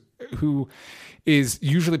character who is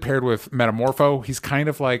usually paired with Metamorpho. He's kind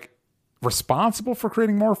of like responsible for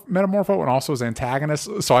creating more Metamorpho and also his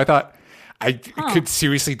antagonist. So I thought I could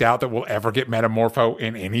seriously doubt that we'll ever get Metamorpho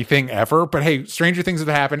in anything ever. But hey, stranger things have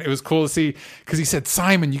happened. It was cool to see because he said,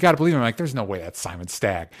 Simon, you got to believe him. I'm like, there's no way that's Simon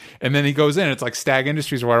Stagg. And then he goes in, it's like Stagg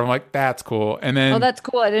Industries or whatever. I'm like, that's cool. And then, oh, that's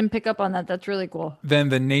cool. I didn't pick up on that. That's really cool. Then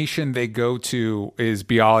the nation they go to is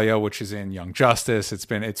Bialya, which is in Young Justice.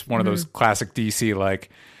 It's one of those classic DC, like,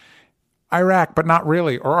 Iraq, but not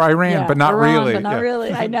really, or Iran, but not Iran, really. But not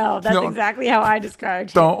really. I know. That's exactly how I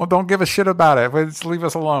described it. Don't give a shit about it. Just leave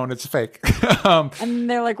us alone. It's fake. And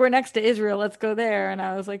they're like, we're next to Israel. Let's go there. And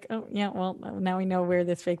I was like, oh yeah, well now we know where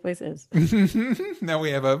this fake place is. Now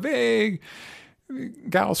we have a big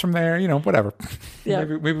gals from there. Whatever. Yeah.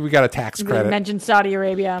 Maybe we got a tax credit. They mentioned Saudi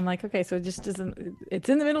Arabia. I'm like, okay, so it just doesn't. It's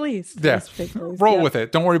in the Middle East. Yeah. Roll with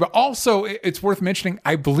it. Don't worry about. Also, it's worth mentioning.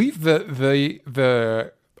 I believe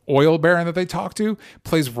the oil baron that they talk to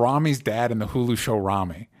plays Rami's dad in the Hulu show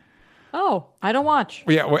Rami. Oh, I don't watch.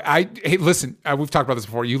 Yeah, hey, listen, we've talked about this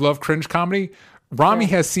before. You love cringe comedy. Rami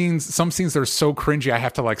has some scenes that are so cringy, I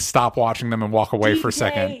have to like stop watching them and walk away for a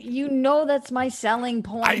second. You know that's my selling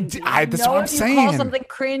point. That's what I'm saying. If you call something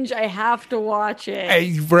cringe, I have to watch it.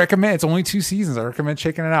 I recommend. It's only 2 seasons. I recommend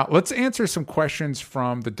checking it out. Let's answer some questions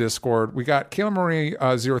from the Discord. We got Kayla Marie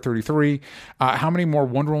 033. How many more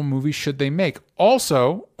Wonder Woman movies should they make?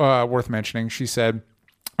 Also, worth mentioning, she said,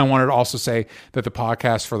 I wanted to also say that the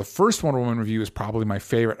podcast for the first Wonder Woman review is probably my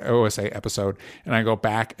favorite OSA episode, and I go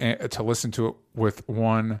back to listen to it with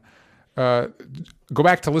one. Go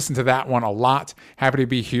back to listen to that one a lot. Happy to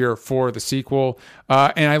be here for the sequel.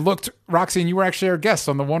 And I looked, Roxy, and you were actually our guest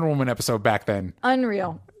on the Wonder Woman episode back then.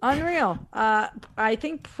 Unreal. I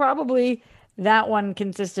think probably that one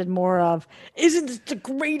consisted more of, isn't this the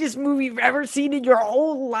greatest movie you've ever seen in your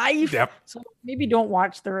whole life? Yep. So maybe don't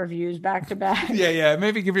watch the reviews back to back. Yeah.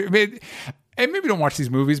 Maybe don't watch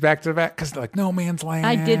these movies back to back because like No Man's Land.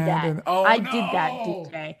 I did that. I did that,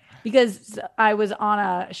 DJ. Because I was on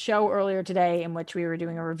a show earlier today in which we were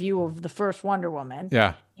doing a review of the first Wonder Woman.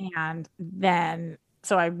 Yeah. And then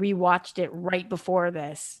so I rewatched it right before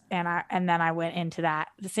this, and then I went into that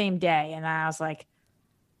the same day, and I was like,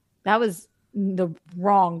 that was the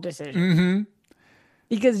wrong decision. Mm-hmm.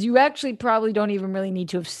 Because you actually probably don't even really need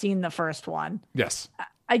to have seen the first one. Yes.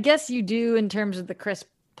 I guess you do in terms of the Chris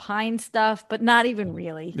Pine stuff, but not even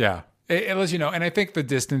really. Yeah. It lets you know. And I think the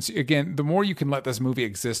distance, again, the more you can let this movie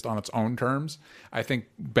exist on its own terms, I think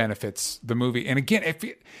benefits the movie. And again,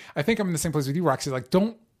 I think I'm in the same place with you, Roxy. Like,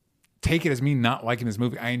 don't take it as me not liking this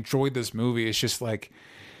movie. I enjoyed this movie. It's just like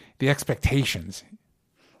the expectations.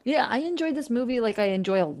 Yeah, I enjoyed this movie like I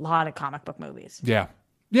enjoy a lot of comic book movies. Yeah.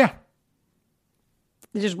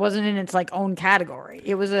 It just wasn't in its like own category.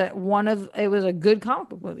 It was a good comic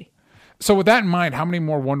book movie. So with that in mind, how many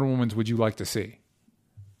more Wonder Womans would you like to see?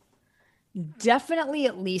 Definitely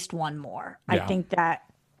at least one more. Yeah. I think that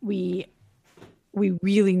we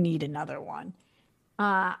really need another one.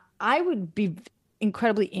 I would be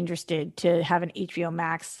incredibly interested to have an HBO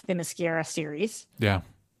Max Themyscira series. Yeah.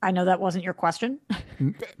 I know that wasn't your question.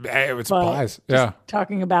 It supplies. Yeah.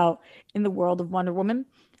 Talking about in the world of Wonder Woman.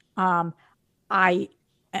 I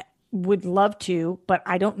would love to, but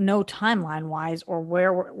I don't know timeline wise or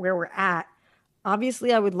where we're at.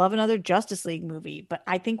 Obviously, I would love another Justice League movie, but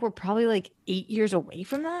I think we're probably like 8 years away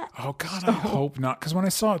from that. Oh God, I hope not. Because when I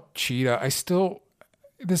saw Cheetah,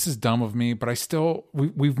 this is dumb of me, but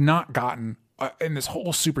we've not gotten in this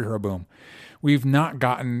whole superhero boom. We've not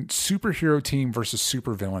gotten superhero team versus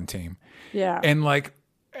supervillain team. Yeah. And like,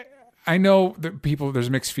 I know that there's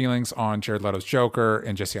mixed feelings on Jared Leto's Joker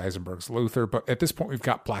and Jesse Eisenberg's Luthor, but at this point we've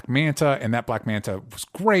got Black Manta, and that Black Manta was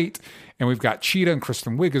great. And we've got Cheetah and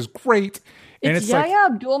Kristen Wiig is great. And it's Yahya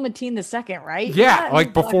Abdul-Mateen II, right? Yeah.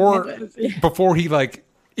 Like before he like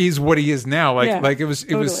is what he is now. Like it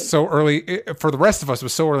was so early for the rest of us. It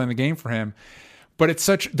was so early in the game for him. But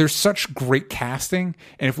there's such great casting,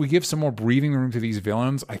 and if we give some more breathing room to these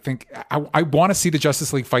villains, I think I want to see the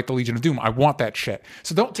Justice League fight the Legion of Doom. I want that shit.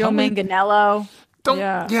 So don't tell me. Joe Manganiello.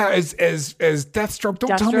 As Deathstroke.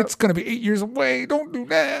 Don't tell me it's going to be 8 years away. Don't do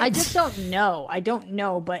that. I just don't know.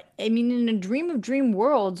 But I mean, in a dream of dream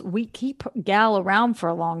worlds, we keep Gal around for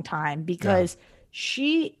a long time because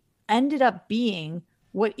she ended up being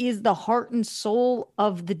what is the heart and soul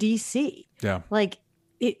of the DC. Yeah. Like,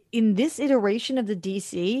 in this iteration of the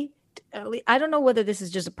DC, I don't know whether this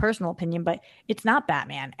is just a personal opinion, but it's not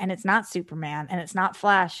Batman, and it's not Superman, and it's not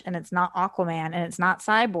Flash, and it's not Aquaman, and it's not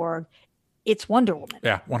Cyborg. It's Wonder Woman.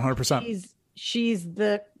 Yeah, 100%. she's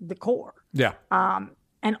the core. Yeah.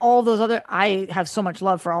 And all those other, I have so much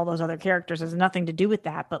love for all those other characters. It has nothing to do with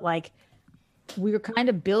that. But like, we were kind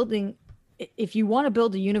of building, if you want to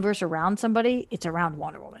build a universe around somebody, it's around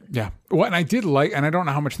Wonder Woman. Yeah. Well, and I did like, and I don't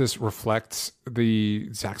know how much this reflects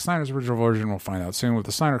the Zack Snyder's original version. We'll find out soon with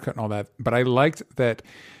the Snyder Cut and all that. But I liked that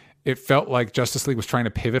it felt like Justice League was trying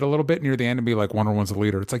to pivot a little bit near the end and be like, Wonder Woman's the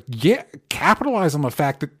leader. It's like, yeah, capitalize on the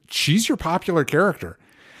fact that she's your popular character.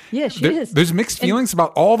 Yeah, she is. There's mixed feelings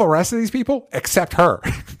about all the rest of these people except her.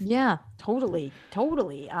 Yeah, totally.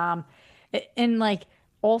 And like,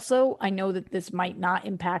 also, I know that this might not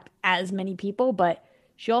impact as many people, but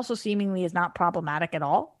she also seemingly is not problematic at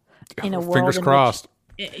all in a world. Fingers crossed.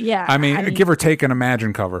 Yeah. I mean, give or take an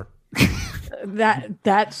Imagine cover.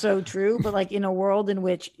 That's so true. But like in a world in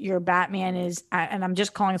which your Batman is, and I'm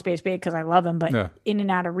just calling Space Bait because I love him, but in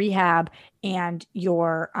and out of rehab, and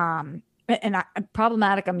your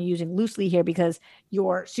problematic, I'm using loosely here because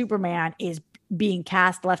your Superman is being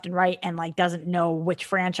cast left and right and like doesn't know which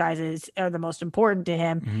franchises are the most important to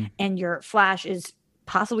him, and your Flash is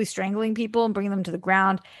possibly strangling people and bringing them to the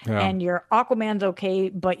ground, and your Aquaman's okay,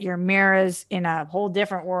 but your Mira's in a whole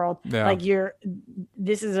different world. Like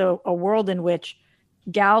this is a world in which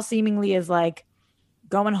Gal seemingly is like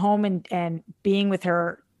going home and being with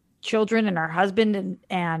her children and her husband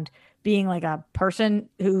and being like a person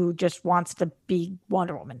who just wants to be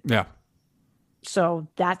Wonder Woman. Yeah. So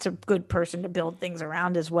that's a good person to build things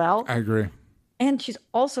around as well. I agree. And she's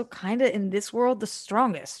also kind of in this world the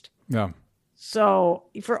strongest. Yeah. So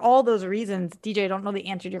for all those reasons, DJ, I don't know the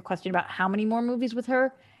answer to your question about how many more movies with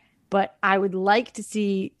her, but I would like to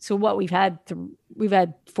see. So what we've had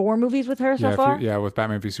 4 movies with her so far. With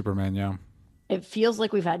Batman v Superman. Yeah. It feels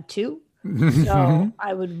like we've had 2. So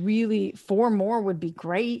I would really 4 more would be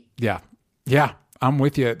great. Yeah. I'm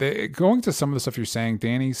with you. Going to some of the stuff you're saying,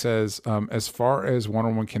 Danny says, as far as Wonder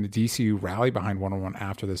Woman, can the DCU rally behind Wonder Woman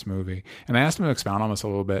after this movie? And I asked him to expound on this a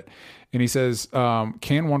little bit. And he says,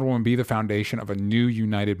 can Wonder Woman be the foundation of a new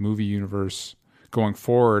united movie universe going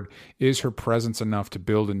forward? Is her presence enough to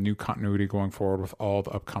build a new continuity going forward with all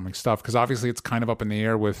the upcoming stuff? Because obviously it's kind of up in the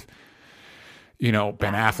air with, Ben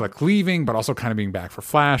Affleck leaving, but also kind of being back for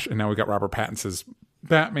Flash. And now we got Robert Pattinson's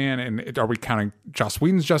Batman, and are we counting Joss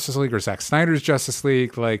Whedon's Justice League or Zack Snyder's Justice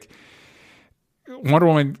League? Like, Wonder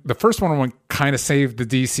Woman, the first Wonder Woman kind of saved the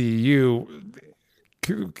DCU.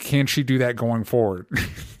 Can she do that going forward?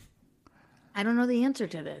 I don't know the answer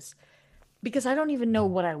to this because I don't even know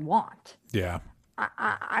what I want. Yeah.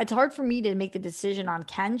 It's hard for me to make the decision on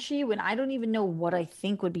can she when I don't even know what I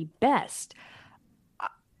think would be best.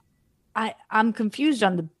 I'm confused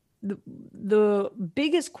on the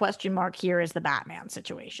biggest question mark here is the Batman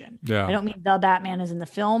situation. Yeah. I don't mean the Batman is in the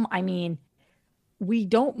film. I mean, we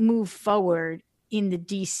don't move forward in the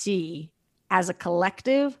DC as a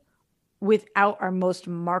collective without our most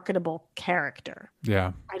marketable character.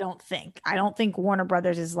 Yeah. I don't think Warner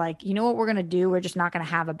Brothers is like, you know what we're going to do? We're just not going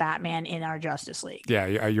to have a Batman in our Justice League.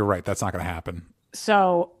 Yeah, you're right. That's not going to happen.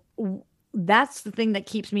 So that's the thing that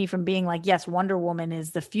keeps me from being like, yes, Wonder Woman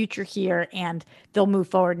is the future here and they'll move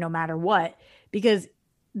forward no matter what, because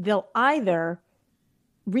they'll either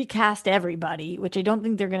recast everybody, which I don't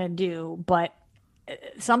think they're going to do, but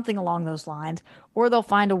something along those lines, or they'll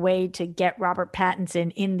find a way to get Robert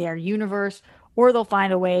Pattinson in their universe, or they'll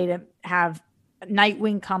find a way to have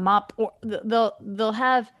Nightwing come up, or they'll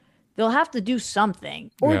have to do something,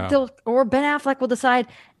 or or Ben Affleck will decide,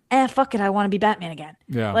 fuck it, I want to be Batman again.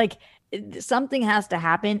 Yeah. Like, something has to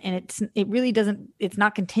happen, and it's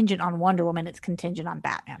not contingent on Wonder Woman, it's contingent on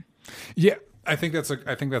Batman. Yeah, I think that's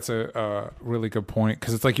a really good point,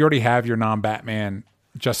 because it's like you already have your non-Batman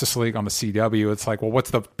Justice League on the CW. It's like, well, what's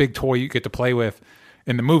the big toy you get to play with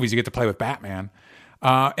in the movies? You get to play with Batman.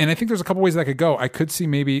 And I think there's a couple ways that could go. I could see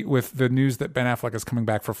maybe with the news that Ben Affleck is coming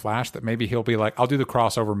back for Flash, that maybe he'll be like, I'll do the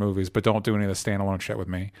crossover movies, but don't do any of the standalone shit with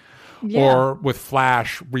me. Yeah. Or with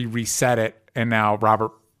Flash, we reset it, and now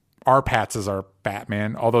Robert Arpats is our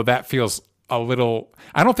Batman, although that feels a little,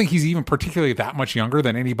 I don't think he's even particularly that much younger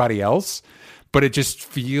than anybody else, but it just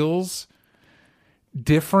feels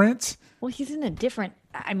different. Well, he's in a different,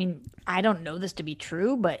 I mean, I don't know this to be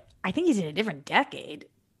true, but I think he's in a different decade.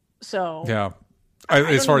 So yeah,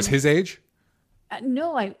 as far as his age.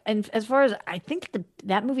 No, and as far as I think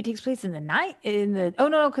that movie takes place in the night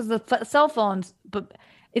because the cell phones, but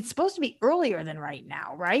it's supposed to be earlier than right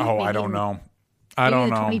now, right? Oh, maybe I don't know. I don't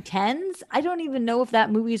know. 2010s. I don't even know if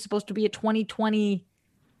that movie is supposed to be a 2020.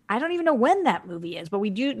 I don't even know when that movie is, but we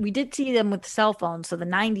did see them with cell phones, so the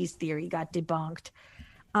 90s theory got debunked.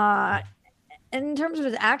 And in terms of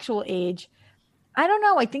his actual age, I don't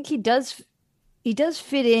know. I think he does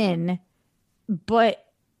fit in but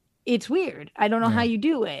it's weird. I don't know how you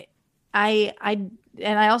do it. And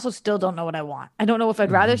I also still don't know what I want. I don't know if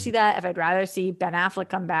I'd rather see that, if I'd rather see Ben Affleck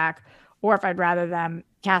come back, or if I'd rather them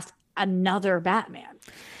cast another Batman.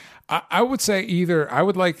 I would say either. I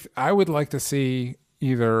would like to see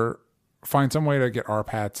either find some way to get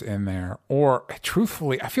R-Pats in there, or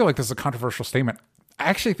truthfully, I feel like this is a controversial statement. I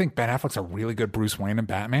actually think Ben Affleck's a really good Bruce Wayne and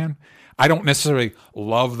Batman. I don't necessarily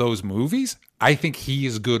love those movies. I think he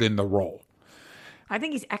is good in the role. I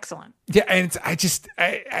think he's excellent. Yeah, and I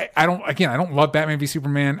don't love Batman v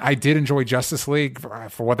Superman. I did enjoy Justice League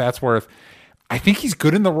for what that's worth. I think he's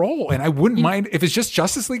good in the role, and I wouldn't mind if it's just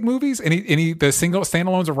Justice League movies and the single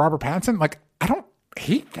standalones of Robert Pattinson. Like, I don't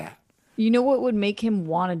hate that. You know what would make him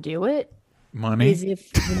want to do it? Money? Is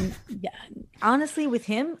if honestly, with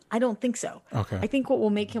him, I don't think so. Okay. I think what will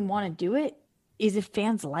make him want to do it is if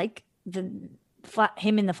fans like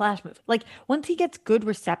him in the Flash movie. Like, once he gets good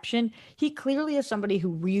reception, he clearly is somebody who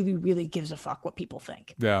really, really gives a fuck what people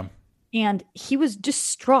think. Yeah. And he was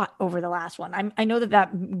distraught over the last one. I know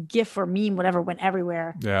that gif or meme, whatever, went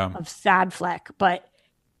everywhere of sad Fleck, but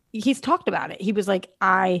he's talked about it. He was like,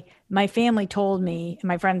 my family told me, and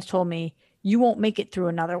my friends told me, you won't make it through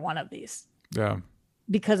another one of these. Yeah.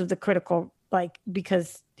 Because of the critical,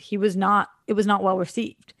 because it was not well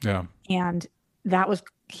received. Yeah. And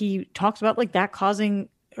he talks about like that causing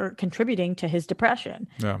or contributing to his depression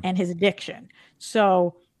and his addiction.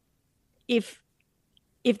 So if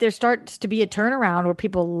there starts to be a turnaround where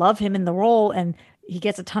people love him in the role and he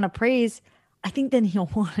gets a ton of praise, I think then he'll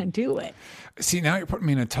want to do it. See, now you're putting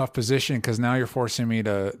me in a tough position because now you're forcing me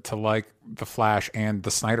to like the Flash and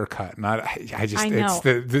the Snyder Cut. And I just, it's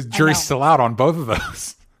the jury's still out on both of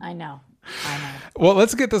those. I know. Well,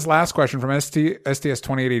 let's get this last question from STS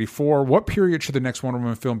 2884. What period should the next Wonder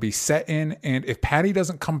Woman film be set in? And if Patty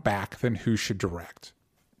doesn't come back, then who should direct?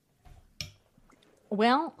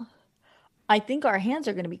 Well, I think our hands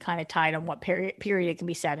are going to be kind of tied on what period it can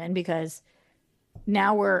be set in, because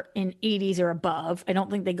now we're in 80s or above. I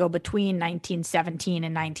don't think they go between 1917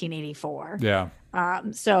 and 1984. Yeah.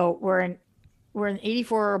 So we're in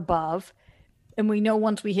 84 or above. And we know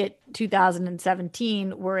once we hit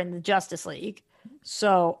 2017, we're in the Justice League.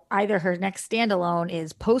 So either her next standalone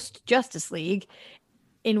is post Justice League,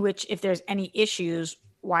 in which if there's any issues,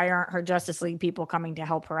 why aren't her Justice League people coming to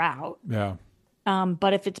help her out? Yeah.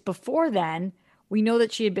 But if it's before then, we know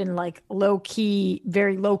that she had been like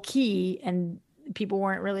very low key, and people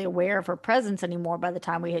weren't really aware of her presence anymore by the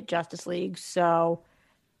time we hit Justice League. So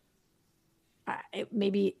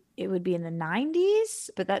maybe it would be in the 90s,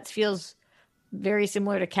 but that feels very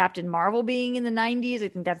similar to Captain Marvel being in the 90s. I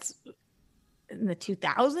think that's in the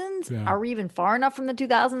 2000s. Yeah. Are we even far enough from the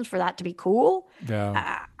 2000s for that to be cool?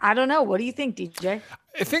 Yeah. I don't know. What do you think, DJ?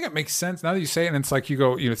 I think it makes sense now that you say it. And it's like you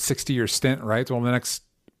go, 60-year stint, right? Well, the next,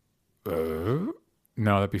 no,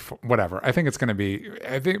 that'd be whatever. I think it's going to be,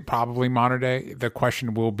 probably modern day. The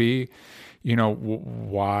question will be,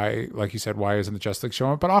 why, like you said, why isn't the Justice League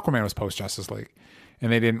showing up? But Aquaman was post Justice League.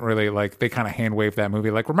 And they didn't really they kind of hand waved that movie.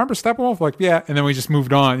 Like, remember Steppenwolf? Like, yeah. And then we just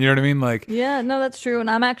moved on. You know what I mean? Like, yeah, no, that's true. And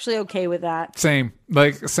I'm actually okay with that. Same.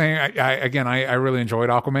 I really enjoyed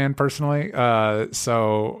Aquaman personally.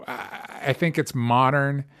 So I think it's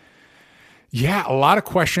modern. Yeah, a lot of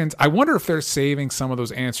questions. I wonder if they're saving some of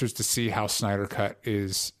those answers to see how Snyder Cut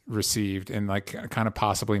is received and kind of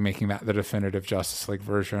possibly making that the definitive Justice League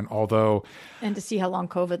version. And to see how long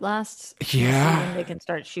COVID lasts. Yeah. When they can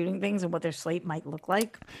start shooting things and what their slate might look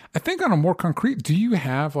like. I think on a more concrete, do you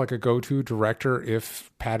have a go-to director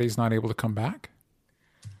if Patty's not able to come back?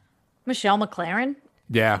 Michelle McLaren.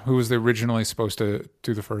 Yeah, who was originally supposed to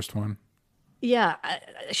do the first one. Yeah,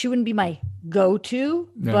 she wouldn't be my go-to,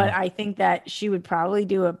 but I think that she would probably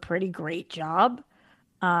do a pretty great job.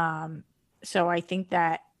 So I think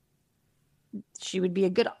that she would be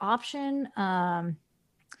a good option. Let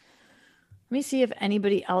me see if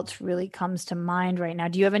anybody else really comes to mind right now.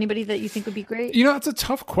 Do you have anybody that you think would be great? It's a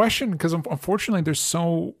tough question because unfortunately there's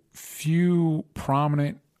so few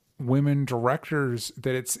prominent women directors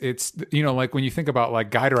that it's like when you think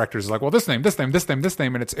about guy directors, well, this name,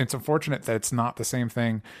 and it's unfortunate that it's not the same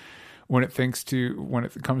thing when it comes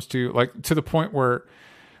to to the point where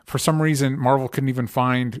for some reason Marvel couldn't even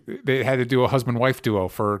find, they had to do a husband-wife duo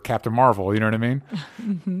for Captain Marvel. You know what I mean?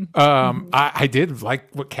 Mm-hmm. I did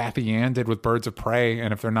like what Kathy Ann did with Birds of Prey,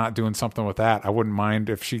 and if they're not doing something with that, I wouldn't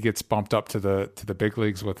mind if she gets bumped up to the big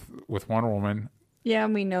leagues with Wonder Woman. Yeah,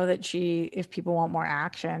 and we know that if people want more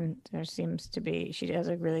action, she does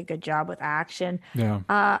a really good job with action. Yeah.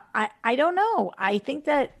 I don't know. I think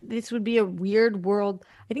that this would be a weird world.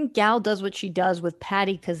 I think Gal does what she does with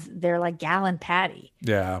Patty because they're like Gal and Patty.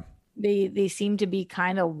 Yeah. They seem to be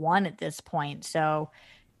kind of one at this point. So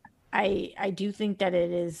I do think that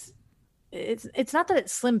it's not that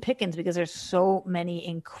it's slim pickings because there's so many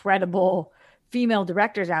incredible female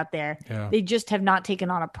directors out there. Yeah. They just have not taken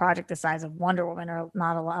on a project the size of Wonder Woman, or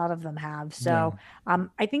not a lot of them have. So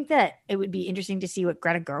I think that it would be interesting to see what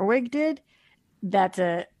Greta Gerwig did. That's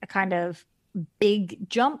a kind of big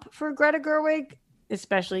jump for Greta Gerwig,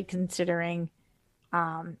 especially considering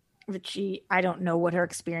that I don't know what her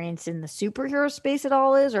experience in the superhero space at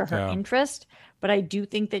all is, or her interest, but I do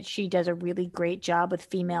think that she does a really great job with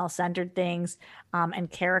female centered things and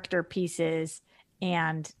character pieces.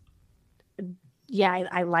 And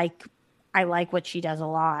I like what she does a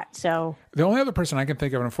lot. So the only other person I can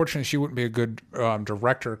think of, and unfortunately she wouldn't be a good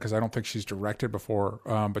director because I don't think she's directed before,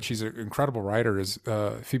 but she's an incredible writer, is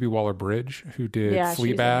Phoebe Waller-Bridge, who did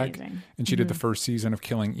Fleabag, and she did the first season of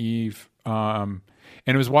Killing Eve.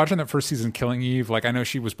 And it was watching that first season of Killing Eve, like I know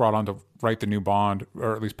she was brought on to write the new Bond,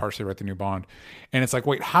 or at least partially write the new Bond. And it's like,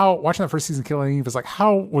 wait, how, watching that first season of Killing Eve is like,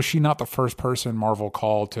 how was she not the first person Marvel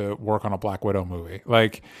called to work on a Black Widow movie?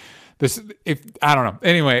 Like, this, if I don't know.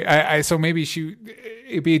 Anyway, so maybe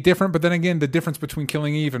it'd be different, but then again, the difference between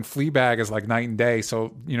Killing Eve and Fleabag is like night and day.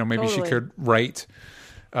 So, maybe she could write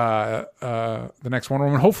the next Wonder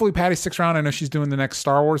Woman. Hopefully Patty sticks around. I know she's doing the next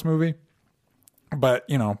Star Wars movie, but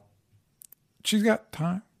she's got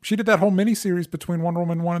time. She did that whole miniseries between Wonder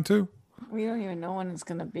Woman 1 and 2. We don't even know when it's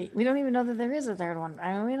going to be. We don't even know that there is a third one.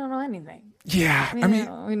 I mean, we don't know anything. Yeah. We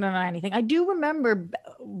don't know anything. I do remember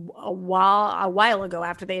a while ago,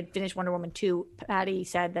 after they had finished Wonder Woman 2, Patty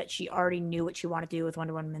said that she already knew what she wanted to do with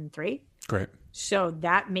Wonder Woman 3. Great. So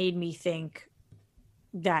that made me think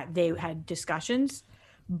that they had discussions,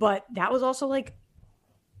 but that was also like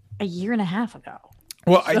a year and a half ago.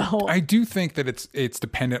 Well, I do think that it's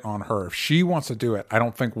dependent on her. If she wants to do it, I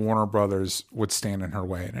don't think Warner Brothers would stand in her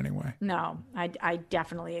way in any way. No, I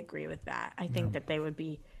definitely agree with that. I think that that would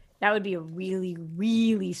be a really,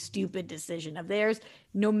 really stupid decision of theirs,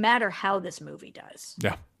 no matter how this movie does.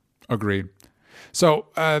 Yeah, agreed. So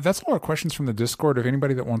that's all our questions from the Discord. If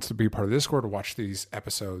anybody that wants to be part of the Discord to watch these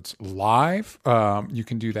episodes live, you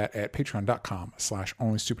can do that at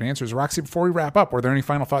patreon.com/onlystupidanswers. Roxy, before we wrap up, were there any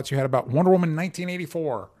final thoughts you had about Wonder Woman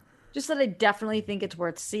 1984? Just that I definitely think it's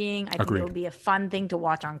worth seeing. I think it'll be a fun thing to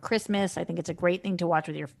watch on Christmas. I think it's a great thing to watch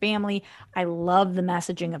with your family. I love the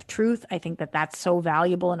messaging of truth. I think that that's so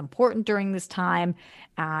valuable and important during this time.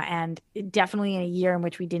 And definitely in a year in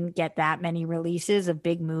which we didn't get that many releases of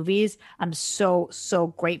big movies, I'm so, so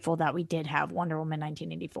grateful that we did have Wonder Woman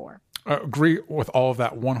 1984. Agree with all of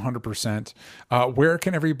that 100%. Where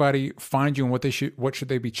can everybody find you, and what should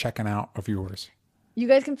they be checking out of yours? You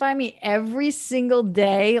guys can find me every single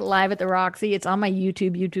day live at the Roxy. It's on my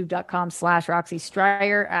YouTube, youtube.com/Roxy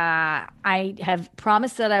Stryer. I have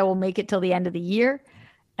promised that I will make it till the end of the year,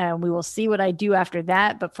 and we will see what I do after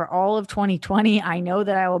that. But for all of 2020, I know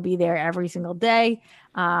that I will be there every single day.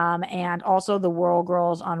 And also the Whirl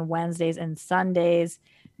Girls on Wednesdays and Sundays.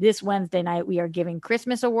 This Wednesday night, we are giving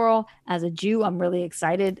Christmas a whirl. As a Jew, I'm really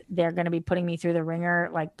excited. They're going to be putting me through the ringer,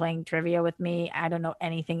 like playing trivia with me. I don't know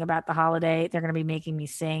anything about the holiday. They're going to be making me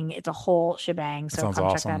sing. It's a whole shebang. So come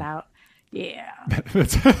check that out. Yeah.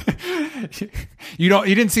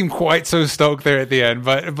 You didn't seem quite so stoked there at the end,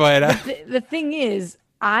 but the thing is,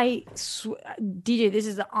 DJ, this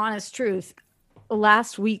is the honest truth.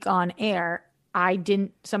 Last week on air,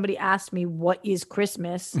 somebody asked me, what is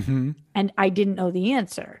Christmas? Mm-hmm. And I didn't know the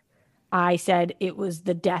answer. I said it was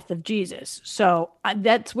the death of Jesus. So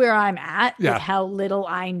that's where I'm at with how little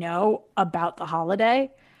I know about the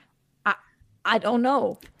holiday. I don't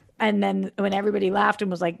know. And then when everybody laughed and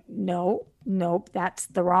was like, nope, that's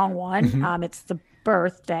the wrong one. Mm-hmm. It's the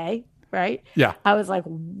birthday. Right? Yeah. I was like,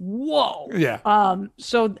 whoa. Yeah.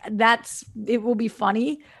 So it will be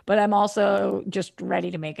funny, but I'm also just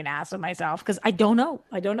ready to make an ass of myself because I don't know.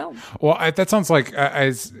 Well, that sounds like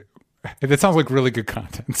really good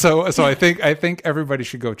content. So I think everybody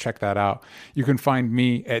should go check that out. You can find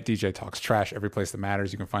me at DJ Talks Trash, every place that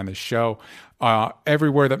matters. You can find the show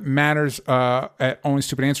everywhere that matters at Only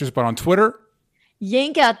Stupid Answers, but on Twitter.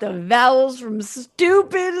 Yank out the vowels from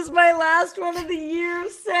stupid is my last one of the year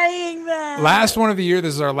saying that. Last one of the year.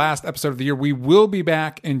 This is our last episode of the year. We will be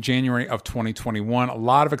back in January of 2021. A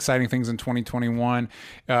lot of exciting things in 2021.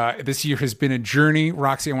 This year has been a journey.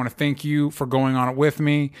 Roxy, I want to thank you for going on it with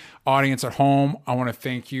me. Audience at home, I want to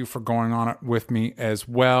thank you for going on it with me as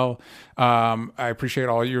well. I appreciate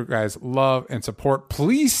all your guys' love and support.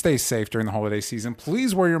 Please stay safe during the holiday season.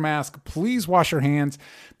 Please wear your mask. Please wash your hands.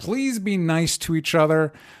 Please be nice to each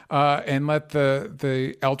other and let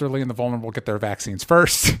the elderly and the vulnerable get their vaccines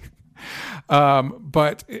first.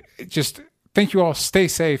 But just thank you all. Stay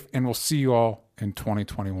safe, and we'll see you all in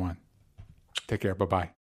 2021. Take care. Bye-bye.